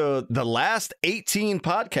listen to the last 18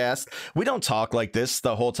 podcasts, we don't talk like this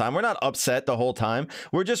the whole time. We're not upset the whole time.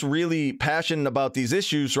 We're just really passionate about these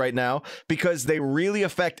issues right now because they really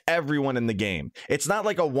affect everyone in the game. It's not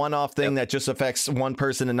like a one-off thing that just affects one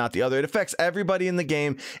person and not the other. It affects everybody in the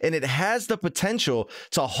game, and it has the potential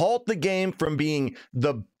to halt the game from being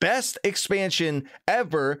the best expansion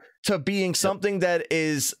ever to being something that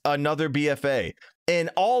is another BFA. And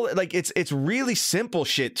all like it's really simple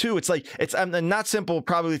shit too. It's like it's not simple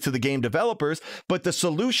probably to the game developers, but the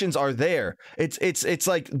solutions are there. It's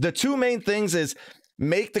like the two main things is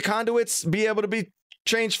make the conduits be able to be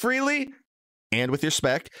changed freely and with your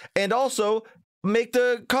spec, and also make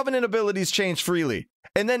the covenant abilities change freely.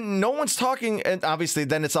 And then no one's talking, and obviously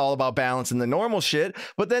then it's all about balance and the normal shit.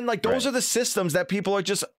 But then like those are the systems that people are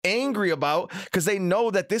just angry about because they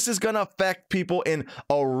know that this is gonna affect people in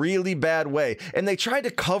a really bad way. And they tried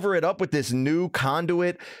to cover it up with this new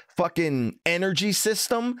conduit fucking energy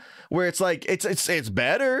system where it's like it's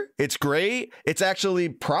better, it's great, it's actually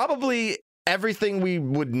probably everything we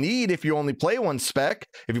would need if you only play one spec.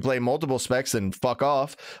 If you play multiple specs, then fuck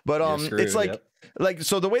off. But it's like like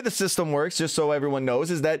so the way the system works, just so everyone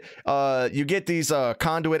knows, is that you get these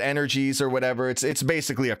conduit energies or whatever. It's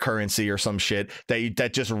basically a currency or some shit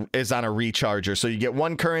that just is on a recharger. So you get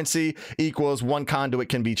one currency equals one conduit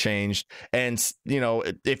can be changed. And you know,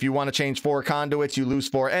 if you want to change 4 conduits, you lose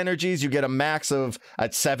 4 energies. You get a max of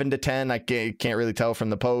at 7 to 10. I can't really tell from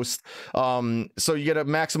the post. So you get a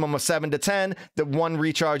maximum of 7 to 10. The one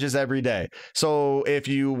recharges every day. So if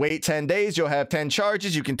you wait 10 days, you'll have 10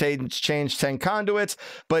 charges. You can change 10 conduits,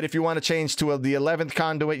 but if you want to change to the 11th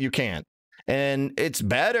conduit, you can't. And it's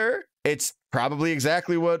better. It's probably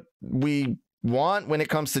exactly what we want when it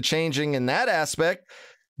comes to changing in that aspect.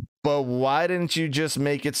 But why didn't you just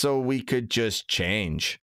make it so we could just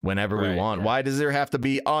change whenever we want? Yeah. Why does there have to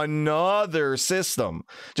be another system?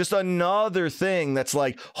 Just another thing that's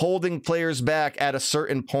like holding players back at a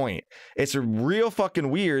certain point. It's real fucking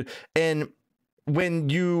weird. And when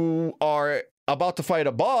you are about to fight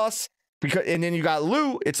a boss, and then you got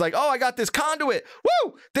loot, it's like, oh, I got this conduit.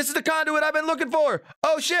 Woo! This is the conduit I've been looking for.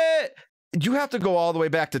 Oh, shit. You have to go all the way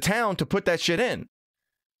back to town to put that shit in.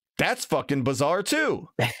 That's fucking bizarre, too.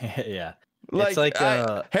 Yeah. Like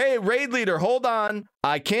hey, raid leader, hold on.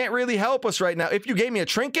 I can't really help us right now. If you gave me a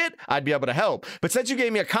trinket, I'd be able to help. But since you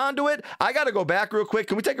gave me a conduit, I got to go back real quick.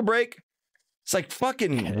 Can we take a break? It's like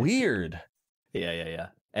fucking weird. Yeah.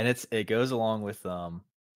 And it goes along with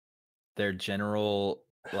their general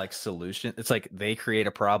like solution. It's like they create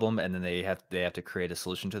a problem and then they have to create a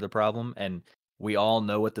solution to the problem, and we all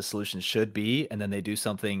know what the solution should be, and then they do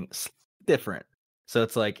something different. So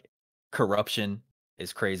it's like corruption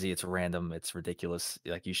is crazy, it's random, it's ridiculous.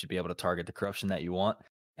 Like you should be able to target the corruption that you want,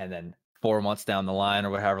 and then 4 months down the line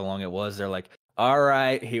or however long it was, they're like, all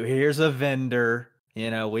right, here's a vendor,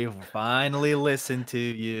 you know, we've finally listened to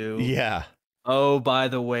you. Yeah. Oh, by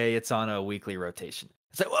the way, it's on a weekly rotation.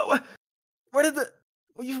 It's like, what?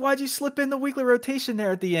 Why'd you slip in the weekly rotation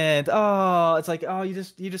there at the end? Oh, it's like, oh, you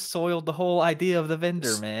just soiled the whole idea of the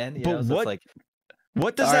vendor, man. You know, so it's like,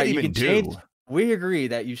 what does that even do? We agree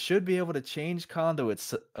that you should be able to change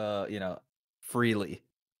conduits, you know, freely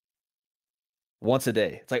once a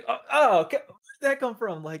day. It's like, okay, where did that come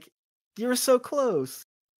from? Like, you were so close.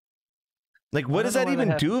 Like, what does that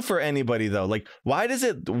even do for anybody, though? Like, why does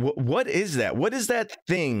it? What is that? What is that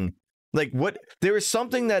thing? Like, what? There is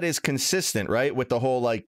something that is consistent, right, with the whole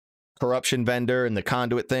like corruption vendor and the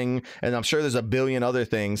conduit thing, and I'm sure there's a billion other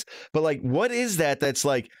things. But like, what is that? That's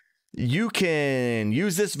like, you can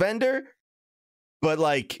use this vendor, but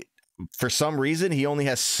like for some reason he only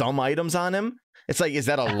has some items on him. It's like, is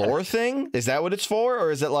that a lore thing? Is that what it's for,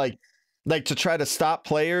 or is it like to try to stop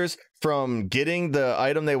players from getting the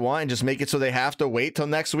item they want and just make it so they have to wait till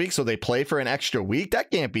next week so they play for an extra week?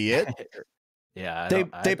 That can't be it. Yeah,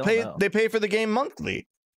 they pay for the game monthly,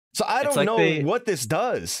 so I don't know what this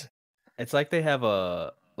does. It's like they have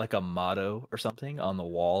a motto or something on the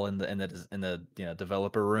wall in the you know,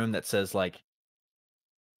 developer room that says like,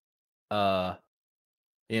 you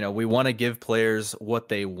know, we want to give players what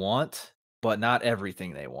they want, but not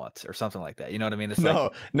everything they want, or something like that. You know what I mean? It's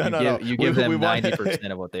no. You give them 90%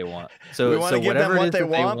 of what they want. So we want to give them what they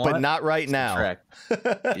want, but not right now.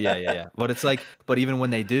 Yeah. But it's like, but even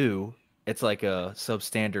when they do, it's like a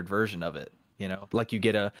substandard version of it. You know, like you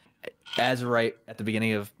get Azerite at the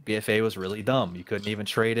beginning of BFA was really dumb. You couldn't even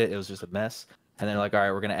trade it. It was just a mess. And they're like, all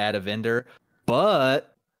right, we're going to add a vendor,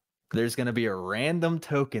 but there's going to be a random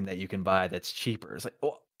token that you can buy that's cheaper. It's like,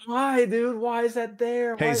 why, dude? Why is that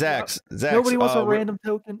there? Hey, Zax, nobody wants a random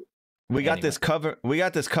token. We got this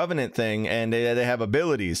covenant thing, and they have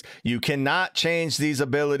abilities. You cannot change these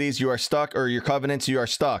abilities. You are stuck, or your covenants, you are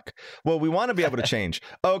stuck. Well, we want to be able to change.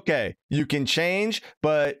 Okay, you can change,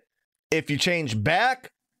 but if you change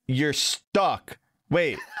back, you're stuck.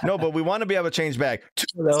 Wait, no, but we want to be able to change back.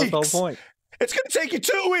 That was the whole point. It's gonna take you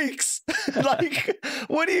 2 weeks. Like,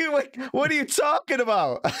 what are you talking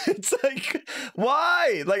about? It's like,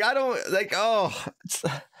 why? Like, I don't like. Oh,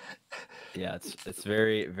 Yeah, it's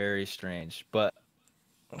very, very strange. But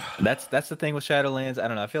that's the thing with Shadowlands. I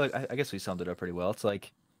don't know. I feel like I guess we summed it up pretty well. It's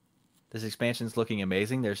like this expansion's looking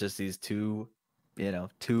amazing. There's just these two.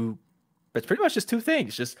 It's pretty much just two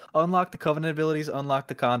things. Just unlock the Covenant abilities, unlock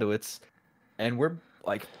the conduits, and we're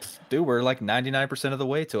like 99% of the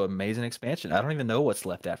way to amazing expansion. I don't even know what's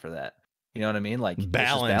left after that. You know what I mean? Like, it's just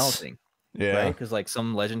balancing. Yeah. Right? Because like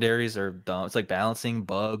some legendaries are dumb. It's like balancing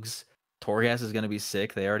bugs. Torghast is going to be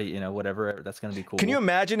sick. They already, whatever. That's going to be cool. Can you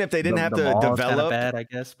imagine if they didn't have to Maul is kinda develop bad, I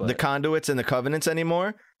guess, but the conduits and the covenants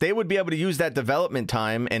anymore? They would be able to use that development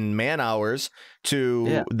time and man hours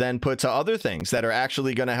to then put to other things that are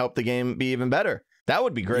actually going to help the game be even better. That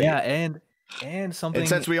would be great. Yeah, and something. And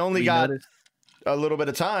since we only got noticed... a little bit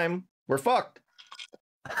of time, we're fucked.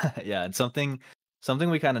 Yeah, and something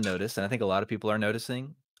we kind of noticed, and I think a lot of people are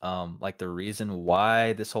noticing, like the reason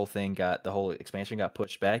why the whole expansion got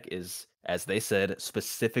pushed back is, as they said,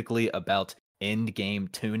 specifically about end game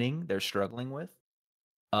tuning they're struggling with.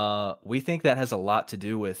 We think that has a lot to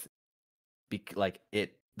do with the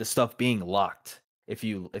stuff being locked. If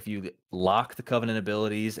you lock the Covenant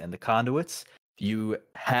abilities and the conduits, you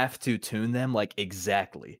have to tune them like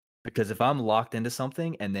exactly. Because if I'm locked into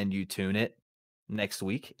something and then you tune it next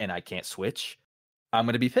week and I can't switch, I'm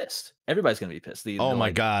going to be pissed. Everybody's going to be pissed.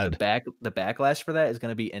 My God. The backlash for that is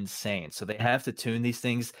going to be insane. So they have to tune these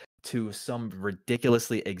things to some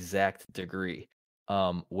ridiculously exact degree,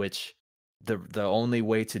 which the only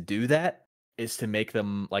way to do that is to make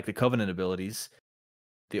them like the Covenant abilities.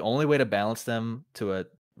 The only way to balance them to a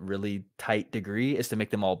really tight degree is to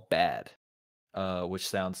make them all bad, which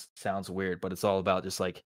sounds weird, but it's all about just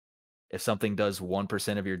like if something does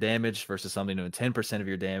 1% of your damage versus something doing 10% of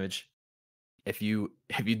your damage. If you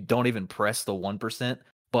don't even press the 1%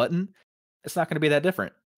 button, it's not going to be that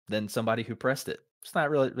different than somebody who pressed it. It's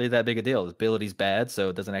not really that big a deal. The ability's bad, so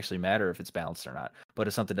it doesn't actually matter if it's balanced or not. But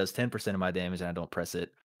if something does 10% of my damage and I don't press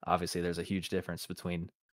it, obviously there's a huge difference between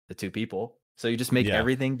the two people. So you just make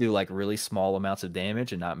everything do like really small amounts of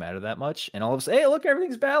damage and not matter that much. And all of a sudden, hey, look,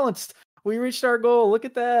 everything's balanced. We reached our goal. Look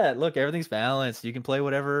at that. Look, everything's balanced. You can play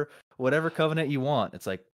whatever Covenant you want. It's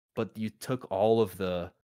like, but you took all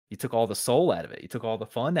the soul out of it. You took all the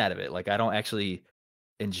fun out of it. Like, I don't actually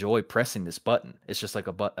enjoy pressing this button. It's just like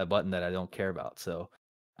a button that I don't care about. So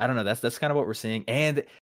I don't know. That's kind of what we're seeing. And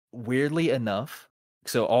weirdly enough,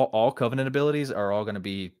 so all Covenant abilities are all going to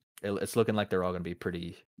be. It's looking like they're all going to be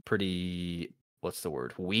pretty. What's the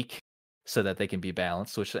word? Weak, so that they can be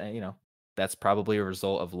balanced. Which that's probably a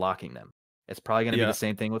result of locking them. It's probably going to be the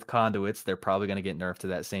same thing with conduits. They're probably going to get nerfed to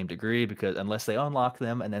that same degree because unless they unlock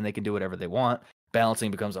them and then they can do whatever they want, balancing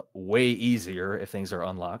becomes way easier if things are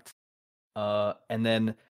unlocked. And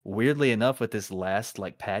then weirdly enough, with this last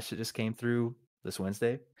patch that just came through this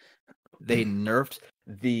Wednesday, they nerfed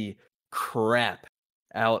the crap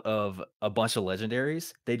out of a bunch of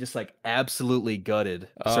legendaries. They just absolutely gutted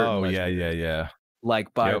certain legendaries. Yeah.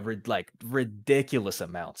 Like by ridiculous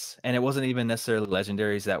amounts. And it wasn't even necessarily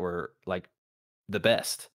legendaries that were the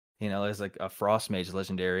best. There's like a Frost Mage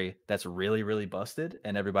legendary that's really, really busted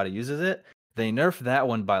and everybody uses it. They nerfed that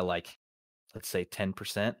one by let's say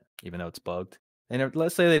 10%, even though it's bugged.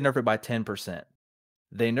 Let's say they nerf it by 10%.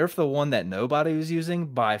 They nerfed the one that nobody was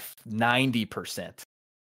using by 90%.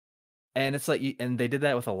 And it's and they did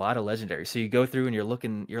that with a lot of legendaries. So you go through and you're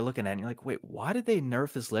looking at it and you're like, wait, why did they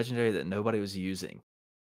nerf this legendary that nobody was using?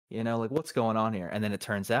 What's going on here? And then it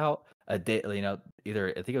turns out a day, either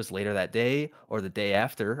I think it was later that day or the day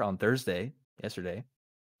after on Thursday, yesterday,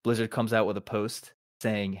 Blizzard comes out with a post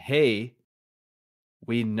saying, hey,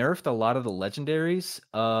 we nerfed a lot of the legendaries,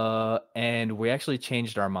 and we actually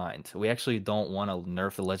changed our mind. We actually don't want to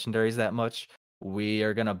nerf the legendaries that much. We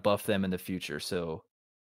are gonna buff them in the future, so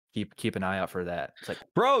keep an eye out for that. It's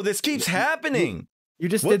bro, this keeps happening. You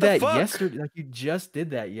just did that yesterday. You just did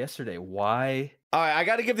that yesterday. Why? All right, I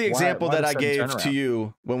got to give the example that I gave to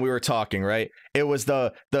you when we were talking. Right? It was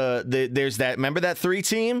the there's that. Remember that 3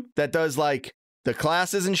 team that does the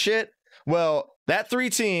classes and shit. Well, that 3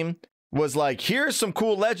 team was here's some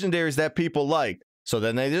cool legendaries that people like. So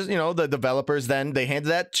then they just, the developers, then they handed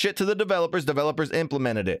that shit to the developers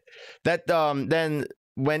implemented it. That then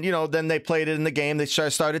when, then they played it in the game, they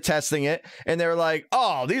started testing it, and they were like,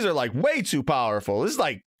 oh, these are way too powerful. This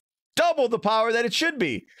is double the power that it should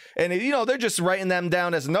be. And they're just writing them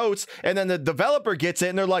down as notes, and then the developer gets it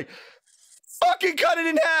and they're like, fucking cut it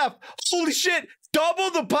in half. Holy shit.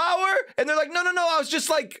 Double the power? And they're like, no, I was just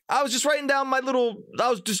writing down I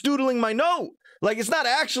was just doodling my note. Like, it's not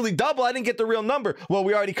actually double. I didn't get the real number. Well,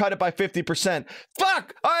 we already cut it by 50%.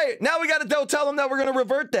 Fuck! All right, now we got to tell them that we're going to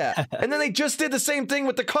revert that. And then they just did the same thing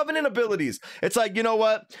with the Covenant abilities. It's like, you know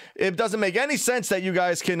what? It doesn't make any sense that you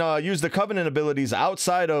guys can use the Covenant abilities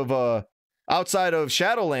outside of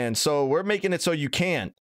Shadowlands, so we're making it so you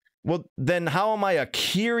can't. Well, then how am I a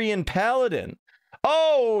Kyrian Paladin?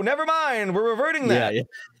 Oh, never mind. We're reverting that. Yeah.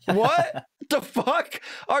 What the fuck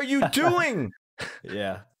are you doing?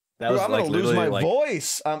 Yeah. That was I'm like, gonna lose my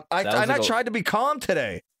voice. I tried to be calm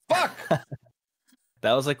today. Fuck.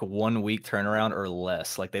 That was like 1 week turnaround or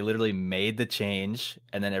less. Like they literally made the change,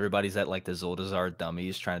 and then everybody's at like the Zuldazar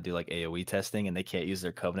dummies trying to do like AoE testing, and they can't use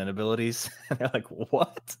their Covenant abilities. And they're like,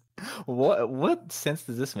 "What? What sense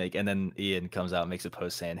does this make?" And then Ian comes out and makes a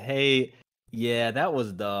post saying, "Hey, yeah, that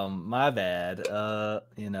was dumb. My bad.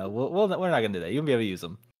 We're not gonna do that. You won't be able to use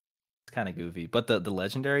them." It's kind of goofy, but the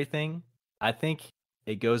legendary thing, I think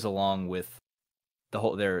it goes along with the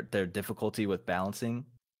whole their difficulty with balancing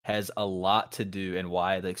has a lot to do, and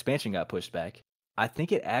why the expansion got pushed back. I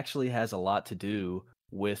think it actually has a lot to do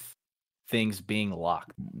with things being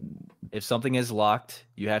locked. If something is locked,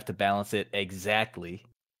 you have to balance it exactly.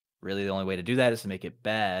 Really, the only way to do that is to make it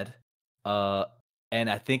bad. And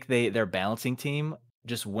I think their balancing team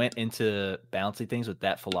just went into balancing things with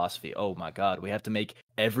that philosophy. Oh my God, we have to make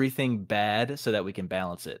everything bad so that we can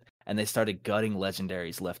balance it. And they started gutting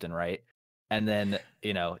legendaries left and right. And then,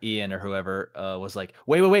 Ian or whoever was like,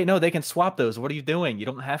 wait, no, they can swap those. What are you doing? You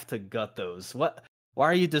don't have to gut those. What? Why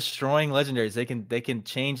are you destroying legendaries? They can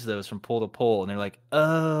change those from pull to pull. And they're like,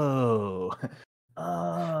 oh.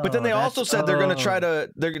 But then they also said they're going to try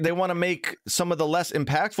to, they want to make some of the less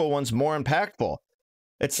impactful ones more impactful.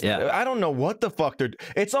 I don't know what the fuck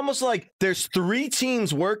it's almost like there's 3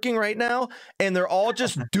 teams working right now and they're all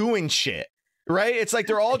just doing shit. Right? It's like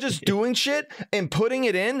they're all just doing shit and putting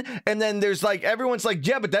it in. And then there's like, everyone's like,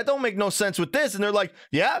 yeah, but that don't make no sense with this. And they're like,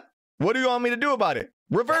 yeah, what do you want me to do about it?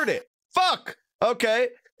 Revert it. Fuck. Okay.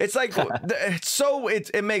 It's like, it's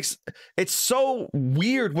so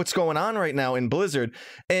weird what's going on right now in Blizzard.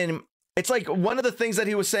 And it's like one of the things that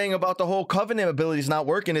he was saying about the whole Covenant abilities not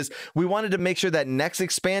working is we wanted to make sure that next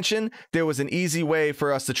expansion, there was an easy way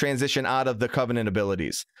for us to transition out of the Covenant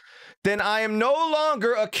abilities. Then I am no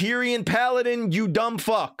longer a Kyrian Paladin, you dumb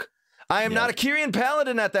fuck. I am not a Kyrian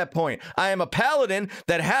Paladin at that point. I am a Paladin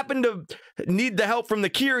that happened to need the help from the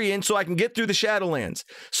Kyrian so I can get through the Shadowlands.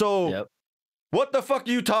 So what the fuck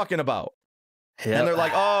are you talking about? Yep. And they're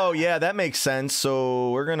like, oh, yeah, that makes sense. So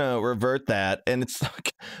we're going to revert that. And it's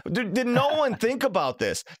like, did no one think about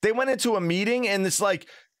this? They went into a meeting and it's like,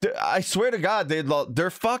 I swear to God, they're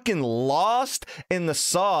fucking lost in the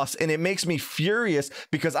sauce, and it makes me furious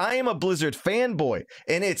because I am a Blizzard fanboy,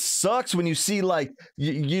 and it sucks when you see like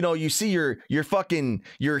you see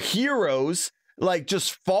your heroes like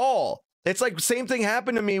just fall. It's like same thing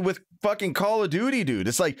happened to me with fucking Call of Duty, dude.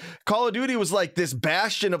 It's like Call of Duty was like this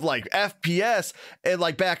bastion of like FPS and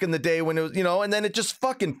like back in the day when it was, and then it just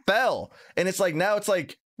fucking fell, and it's like now it's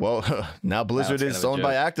like. Well, now Blizzard is owned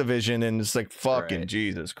by Activision, and it's like fucking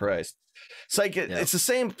Jesus Christ. It's like it's the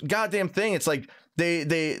same goddamn thing. It's like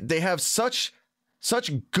they have such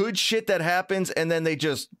good shit that happens, and then they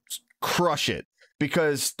just crush it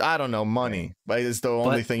because I don't know, money is the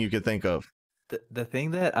only thing you could think of. The thing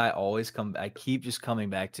that I keep just coming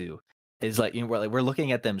back to is like we're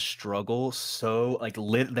looking at them struggle so like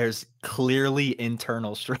there's clearly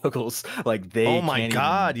internal struggles like they oh my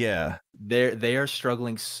God they are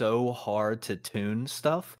struggling so hard to tune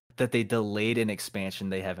stuff that they delayed an expansion.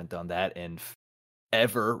 They haven't done that in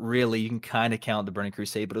ever really. You can kind of count the Burning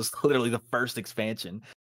Crusade, but it was literally the first expansion.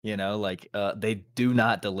 They do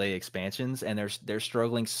not delay expansions, and they're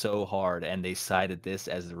struggling so hard, and they cited this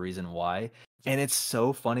as the reason why. And it's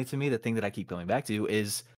so funny to me. The thing that I keep going back to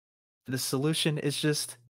is the solution is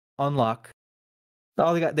just unlock.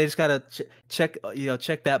 All they just gotta check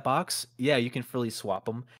that box. Yeah, you can freely swap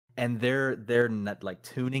them, and their like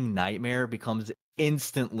tuning nightmare becomes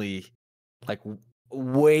instantly like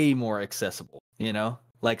way more accessible.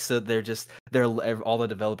 Like so they're all the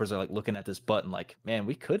developers are like looking at this button like, man,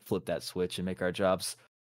 we could flip that switch and make our jobs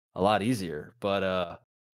a lot easier, but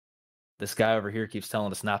this guy over here keeps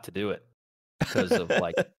telling us not to do it because of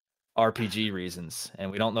like RPG reasons,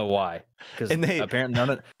 and we don't know why. Because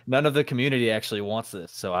apparently none of the community actually wants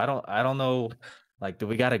this. So I don't know. Like, do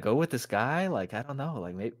we got to go with this guy? Like, I don't know.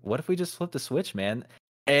 Like, maybe, what if we just flip the switch, man?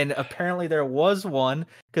 And apparently there was one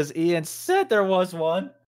because Ian said there was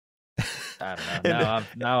one. I don't know.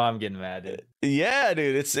 Now I'm getting mad, dude. Yeah,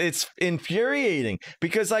 dude, it's infuriating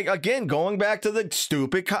because, like, again, going back to the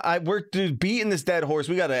stupid, we're beating this dead horse.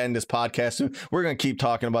 We got to end this podcast soon. We're gonna keep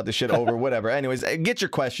talking about this shit over, whatever. Anyways, get your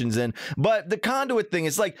questions in. But the conduit thing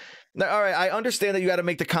is like, all right, I understand that you got to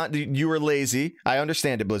make you were lazy. I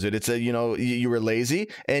understand it, Blizzard. It's you were lazy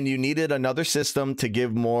and you needed another system to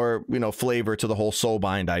give more, flavor to the whole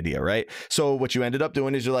Soulbind idea, right? So what you ended up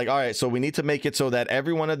doing is you're like, all right, so we need to make it so that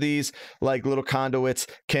every one of these like little conduits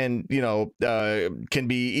can, can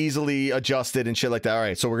be easily adjusted and shit like that. All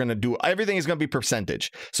right, so we're gonna do everything is gonna be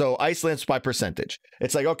percentage. So Iceland's by percentage.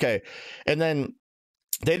 It's like, okay, and then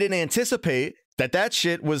they didn't anticipate that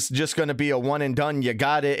shit was just going to be a one and done. You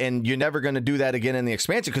got it, and you're never going to do that again in the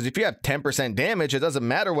expansion, because if you have 10% damage, it doesn't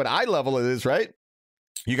matter what eye level it is, right?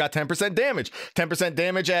 You got 10% damage. 10%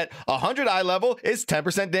 damage at 100 eye level is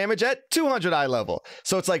 10% damage at 200 eye level.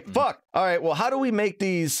 So it's like, fuck. All right, well, how do we make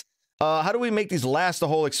these last the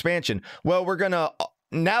whole expansion? Well, we're going to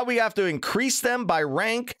now we have to increase them by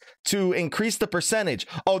rank to increase the percentage.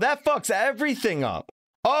 Oh, that fucks everything up.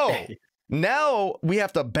 Oh, now we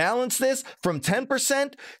have to balance this from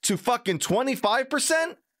 10% to fucking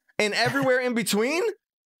 25% and everywhere in between?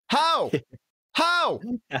 How? How?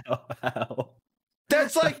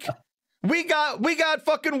 That's like we got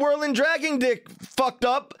fucking Whirling Dragon Dick fucked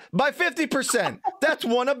up by 50%. That's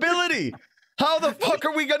one ability. How the fuck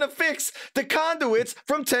are we gonna fix the conduits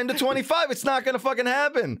from 10 to 25? It's not gonna fucking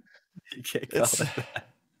happen.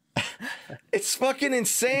 It's fucking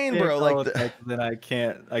insane, bro. Like then I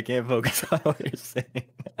can't focus on what you're saying.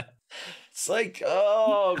 It's like,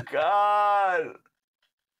 oh god.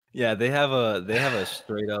 Yeah, they have a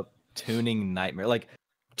straight up tuning nightmare. Like,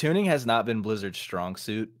 tuning has not been Blizzard's strong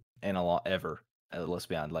suit in a lot ever. Let's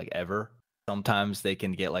be honest, like ever. Sometimes they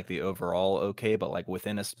can get like the overall okay, but like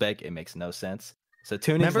within a spec, it makes no sense. So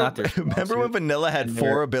tuning's not their strong Remember when Vanilla had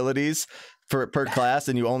 4 abilities per class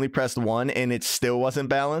and you only pressed 1 and it still wasn't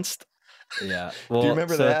balanced? Yeah. Well, do you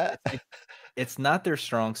remember that? It's not their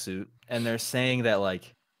strong suit, and they're saying that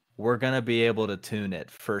like we're gonna be able to tune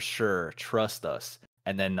it for sure. Trust us.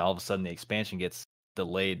 And then all of a sudden the expansion gets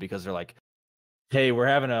delayed because they're like, "Hey, we're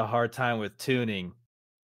having a hard time with tuning."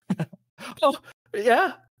 Oh,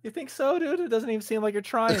 yeah. You think so, dude? It doesn't even seem like you're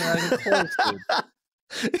trying. Not even close, dude.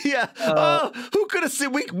 Yeah. Who could have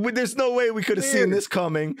seen? There's no way we could have seen this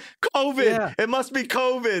coming. COVID. Yeah. It must be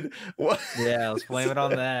COVID. Yeah, let's blame it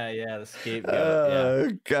on that. Yeah, the scapegoat. Oh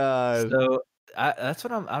god. So that's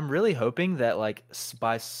what I'm really hoping that like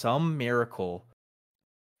by some miracle.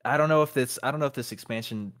 I don't know if this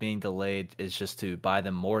expansion being delayed is just to buy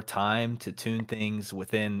them more time to tune things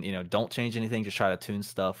within. Don't change anything. Just try to tune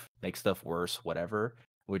stuff, make stuff worse, whatever.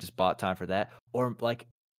 We just bought time for that, or like.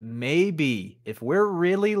 Maybe if we're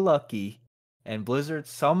really lucky and Blizzard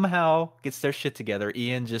somehow gets their shit together,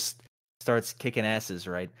 Ian just starts kicking asses,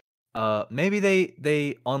 right? Maybe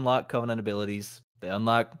they unlock Covenant abilities, they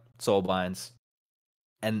unlock Soulbinds,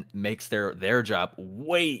 and makes their job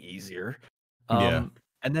way easier. Yeah.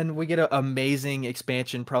 And then we get an amazing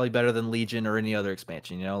expansion, probably better than Legion or any other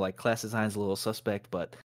expansion. Like class design's a little suspect,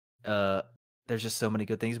 but there's just so many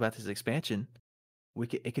good things about this expansion.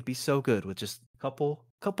 It could be so good with just a couple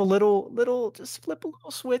little just flip a little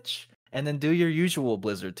switch and then do your usual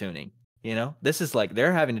Blizzard tuning. This is like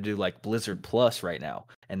they're having to do like Blizzard Plus right now,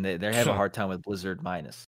 and they have a hard time with Blizzard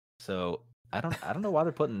Minus. So I don't know why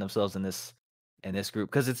they're putting themselves in this group,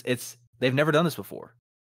 because it's they've never done this before.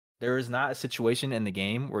 There is not a situation in the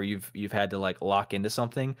game where you've had to like lock into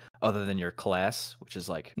something other than your class, which is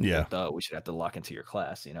like, we should have to lock into your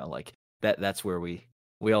class. Like that's where we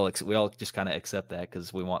all just kind of accept that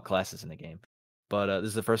because we want classes in the game. But this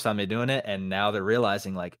is the first time they're doing it, and now they're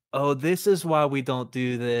realizing like, oh, this is why we don't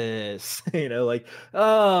do this. Like,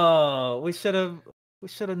 oh, we should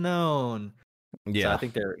have known. Yeah, so I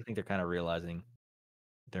think they're kind of realizing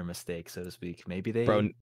their mistake, so to speak. Maybe they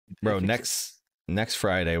bro. Next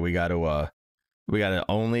Friday we got to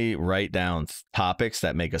only write down topics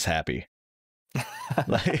that make us happy.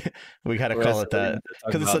 Like we got to call it that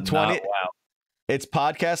because it's a 20. Wow. It's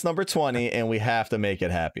podcast number 20, and we have to make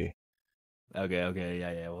it happy. Okay,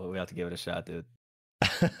 yeah. Well, we have to give it a shot, dude.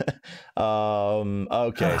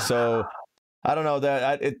 Okay, so I don't know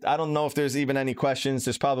that I don't know if there's even any questions.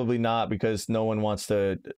 There's probably not, because no one wants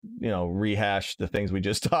to, rehash the things we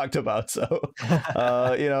just talked about. So,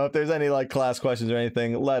 if there's any like class questions or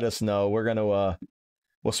anything, let us know. We're gonna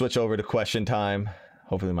we'll switch over to question time.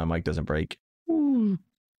 Hopefully, my mic doesn't break.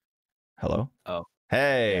 Hello. Oh,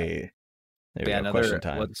 hey. Yeah.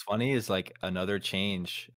 What's funny is like another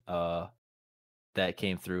change that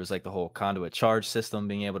came through is like the whole conduit charge system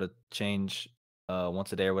being able to change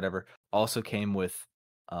once a day or whatever. Also came with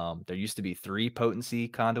There used to be 3 potency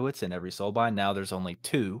conduits in every soulbind. Now there's only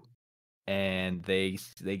 2, and they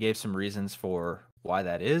gave some reasons for why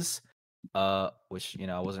that is, which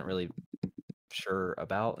I wasn't really sure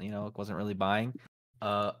about. It wasn't really buying.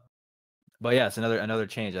 But yeah, it's another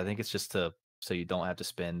change. I think it's just so you don't have to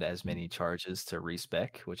spend as many charges to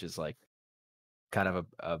respec, which is like kind of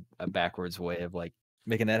a backwards way of like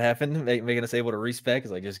making that happen. Making us able to respec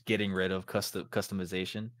is like just getting rid of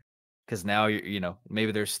customization. Because now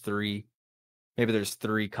maybe there's 3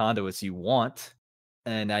 conduits you want,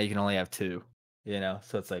 and now you can only have 2. So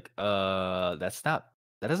it's like that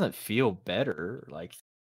doesn't feel better. Like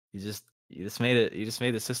you just made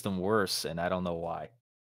the system worse, and I don't know why.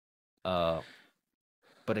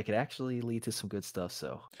 But it could actually lead to some good stuff.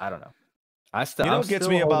 So I don't know. What gets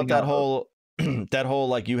me about that whole that whole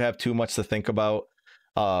like you have too much to think about.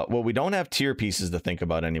 Well, we don't have tier pieces to think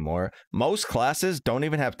about anymore. Most classes don't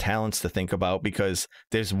even have talents to think about because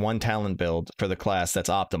there's one talent build for the class that's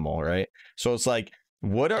optimal, right? So it's like,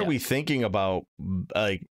 what are we thinking about?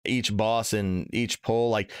 Like each boss and each pull,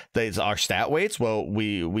 like there's our stat weights. Well,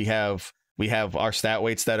 we have our stat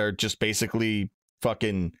weights that are just basically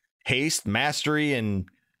fucking haste, mastery, and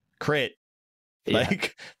crit.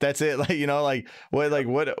 Like that's it. Like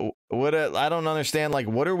what I don't understand. Like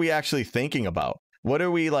what are we actually thinking about? What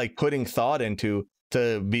are we like putting thought into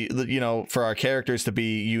to be for our characters to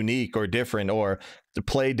be unique or different or to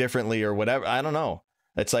play differently or whatever? I don't know.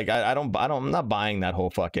 It's like I'm not buying that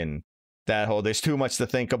whole there's too much to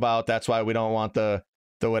think about. That's why we don't want the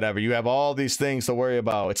whatever. You have all these things to worry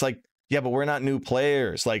about. It's like, yeah, but we're not new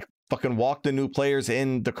players. Like fucking walk the new players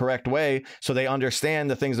in the correct way so they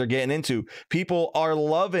understand the things they're getting into. People are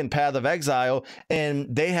loving Path of Exile, and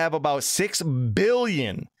they have about 6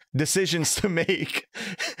 billion decisions to make.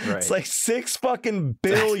 Right. It's like 6 fucking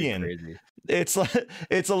billion. It's like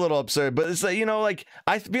it's a little absurd, but it's like like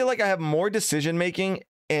I feel like I have more decision making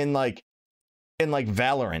in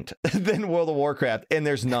Valorant than World of Warcraft, and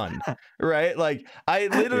there's none. Right? Like I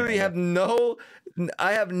literally have no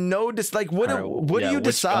what do you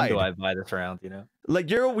decide? Do I buy this round? Like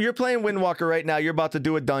you're playing Windwalker right now. You're about to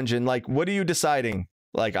do a dungeon. Like what are you deciding?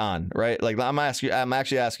 Like on right? Like I'm actually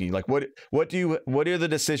asking you. Like what are the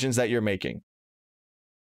decisions that you're making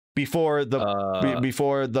before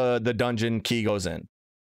the dungeon key goes in?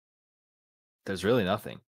 There's really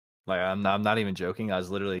nothing. Like I'm not even joking. I was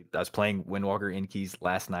playing Windwalker in keys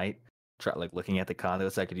last night, looking at the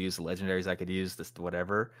conduits I could use, the legendaries I could use, this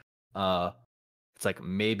whatever. It's like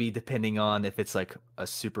maybe depending on if it's like a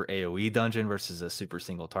super AoE dungeon versus a super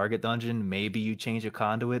single target dungeon, maybe you change a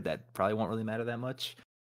conduit. That probably won't really matter that much.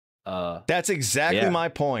 That's exactly my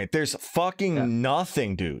point. There's fucking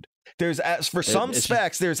nothing, dude. There's for some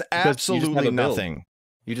specs, there's absolutely nothing.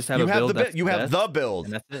 You just have a build. You have the build.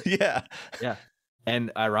 And that's it. Yeah.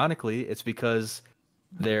 And ironically, it's because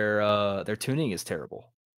their tuning is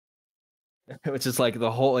terrible. Which is like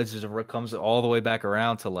it just comes all the way back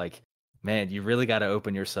around to like, man, you really got to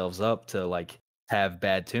open yourselves up to like have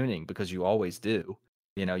bad tuning because you always do.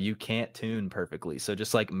 You can't tune perfectly. So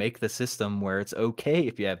just like make the system where it's okay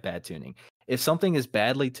if you have bad tuning. If something is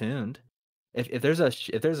badly tuned, if there's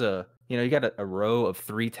a you got a row of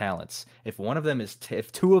 3 talents. If one of them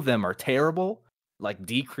if 2 of them are terrible, like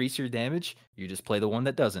decrease your damage, you just play the one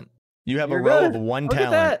that doesn't. You have a row of 1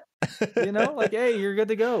 talent. Like hey, you're good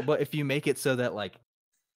to go. But if you make it so that like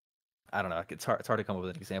I don't know, it's hard to come up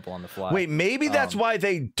with an example on the fly. Wait, maybe that's why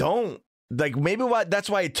they don't. Like maybe that's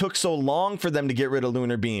why it took so long for them to get rid of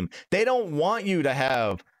Lunar Beam. They don't want you to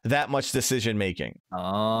have that much decision making.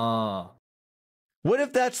 Oh. What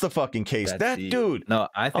if that's the fucking case? Dude. No,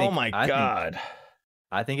 I think. Oh my God.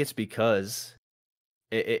 I think it's because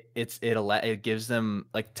it gives them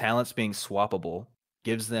like talents being swappable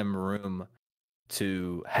gives them room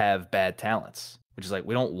to have bad talents, which is like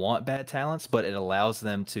we don't want bad talents, but it allows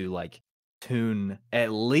them to like tune.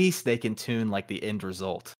 At least they can tune like the end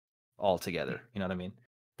result all together. You know what I mean?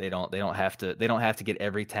 They don't have to get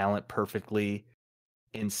every talent perfectly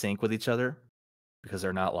in sync with each other because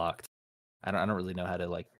they're not locked. I don't really know how to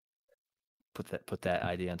like put that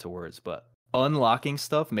idea into words, but unlocking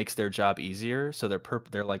stuff makes their job easier, so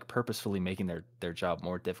they're like purposefully making their job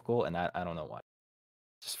more difficult, and I don't know why.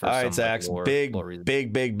 All right, Zach,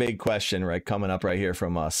 big question right coming up right here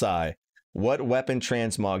from Sai. What weapon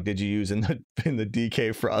transmog did you use in the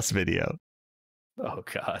DK Frost video? Oh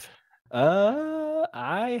God.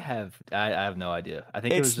 I have no idea. I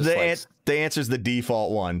think it's the answer's the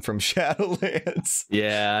default one from Shadowlands.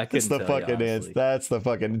 Yeah, I couldn't That's the fucking answer. That's the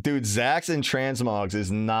fucking dude. Zax and transmogs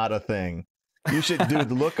is not a thing. You should,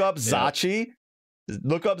 dude. Look up Zachi.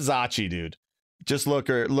 Look up Zachi, dude. Just look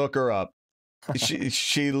her up.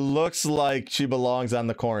 She looks like she belongs on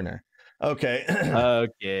the corner. Okay.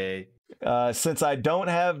 Okay. Since I don't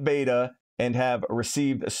have beta and have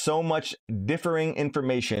received so much differing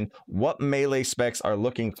information, what melee specs are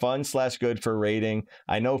looking fun/good for rating?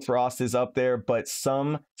 I know Frost is up there, but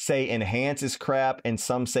some say enhance is crap and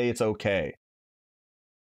some say it's okay.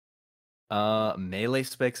 Melee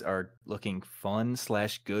specs are looking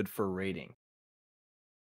fun/good for rating.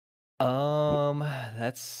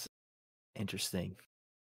 That's interesting.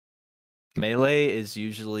 Melee is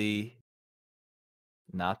usually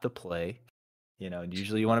not the play, and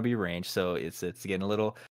usually you want to be ranged, so it's getting a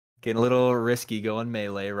little risky going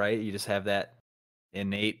melee, right? You just have that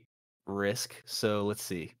innate risk. So let's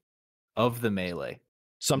see. Of the melee.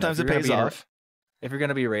 Sometimes it pays off. If you're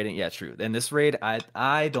gonna be raiding, yeah, true. And this raid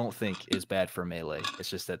I don't think is bad for melee. It's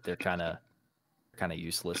just that they're kinda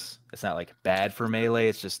useless. It's not like bad for melee,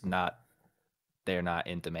 it's just they're not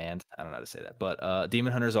in demand. I don't know how to say that. But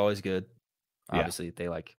Demon Hunter is always good. Obviously, they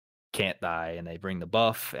can't die, and they bring the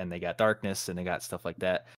buff, and they got darkness, and they got stuff like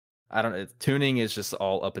that. Tuning is just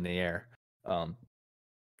all up in the air.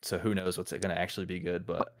 So who knows what's going to actually be good?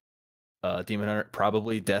 But Demon Hunter,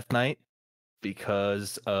 probably Death Knight,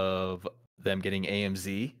 because of them getting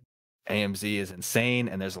AMZ. AMZ is insane,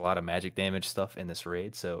 and there's a lot of magic damage stuff in this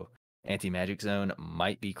raid. So anti-magic zone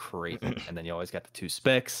might be crazy. And then you always got the 2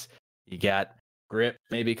 specs. You got grip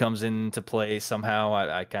maybe comes into play somehow.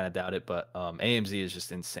 I kind of doubt it, but AMZ is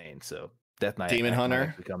just insane. So Death Knight, Demon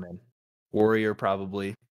Hunter come in. Warrior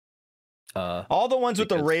probably. All the ones with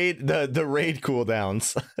the raid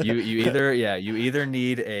cooldowns. you either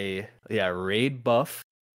need a raid buff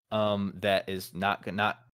that is not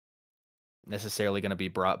necessarily going to be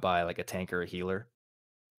brought by like a tank or a healer.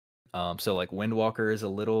 So like Windwalker is a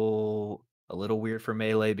little weird for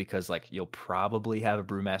melee because like you'll probably have a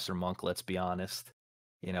Brewmaster Monk, let's be honest.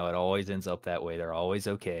 It always ends up that way. They're always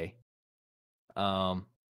okay. But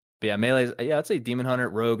yeah, melee, I'd say Demon Hunter,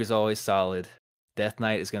 Rogue is always solid. Death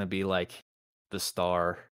Knight is going to be like the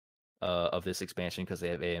star of this expansion because they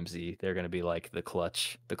have AMZ. They're going to be like the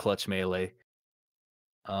clutch melee.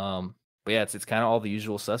 But yeah, it's kind of all the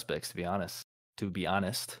usual suspects to be honest.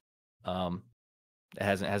 It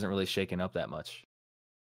hasn't really shaken up that much.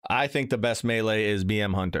 I think the best melee is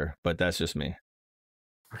BM Hunter, but that's just me.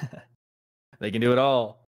 They can do it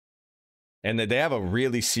all. And they have a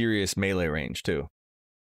really serious melee range too.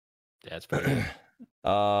 Yeah, it's pretty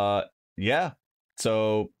yeah.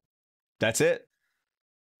 So that's it.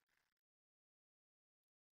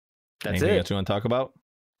 Anything else you want to talk about?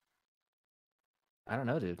 I don't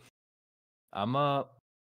know, dude. I don't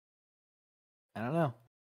know.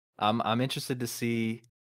 I'm interested to see,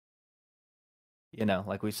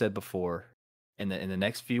 like we said before, in the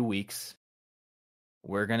next few weeks,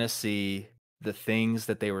 we're gonna see the things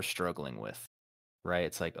that they were struggling with, right?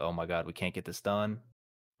 It's like, oh my god, we can't get this done.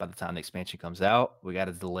 By the time the expansion comes out, we got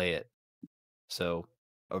to delay it. So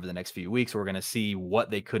over the next few weeks, we're gonna see what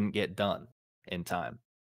they couldn't get done in time,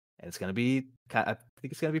 and it's gonna be I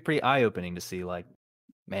think it's gonna be pretty eye opening to see, like,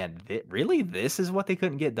 man, really, this is what they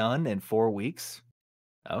couldn't get done in 4 weeks.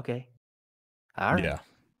 Okay, all right. Yeah.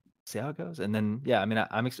 See how it goes, and then yeah, I mean,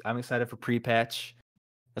 I'm excited for pre-patch.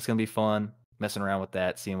 That's gonna be fun, messing around with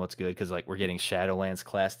that, seeing what's good, because like we're getting Shadowlands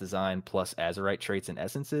class design plus Azerite traits and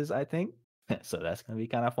essences, I think. So that's gonna be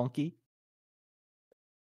kind of funky.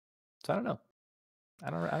 So I don't know. I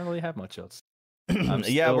don't really have much else.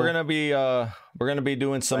 Yeah, we're gonna be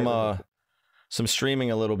doing some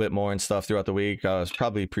streaming a little bit more and stuff throughout the week. It's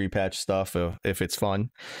probably pre-patch stuff if it's fun.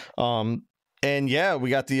 And yeah, we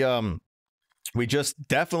got the we just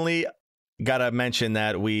definitely gotta mention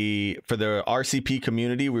that for the RCP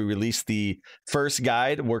community, we released the first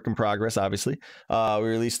guide, work in progress, obviously. We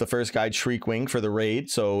released the first guide, Shriekwing, for the raid.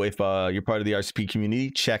 So if you're part of the RCP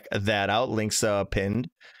community, check that out. Links pinned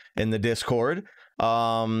in the Discord.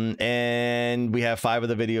 And we have 5 of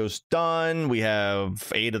the videos done. We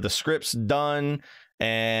have 8 of the scripts done.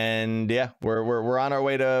 And yeah, we're on our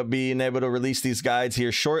way to being able to release these guides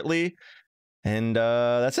here shortly. And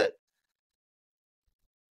that's it.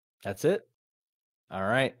 That's it. All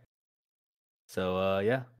right. So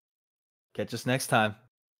yeah, catch us next time.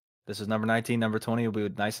 This is number 19. Number 20 will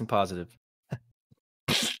be nice and positive.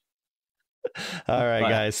 All right,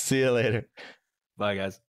 guys. See you later. Bye,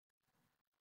 guys.